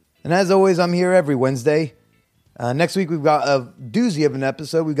 And as always, I'm here every Wednesday. Next week, we've got a doozy of an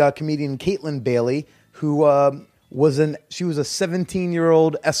episode. We've got comedian Caitlin Bailey, who was a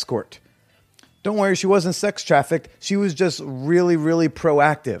 17-year-old escort. Don't worry, she wasn't sex trafficked. She was just really, really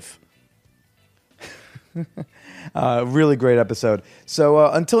proactive. Really great episode. So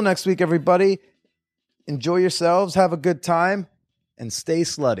until next week, everybody, enjoy yourselves, have a good time, and stay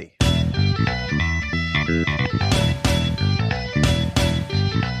slutty.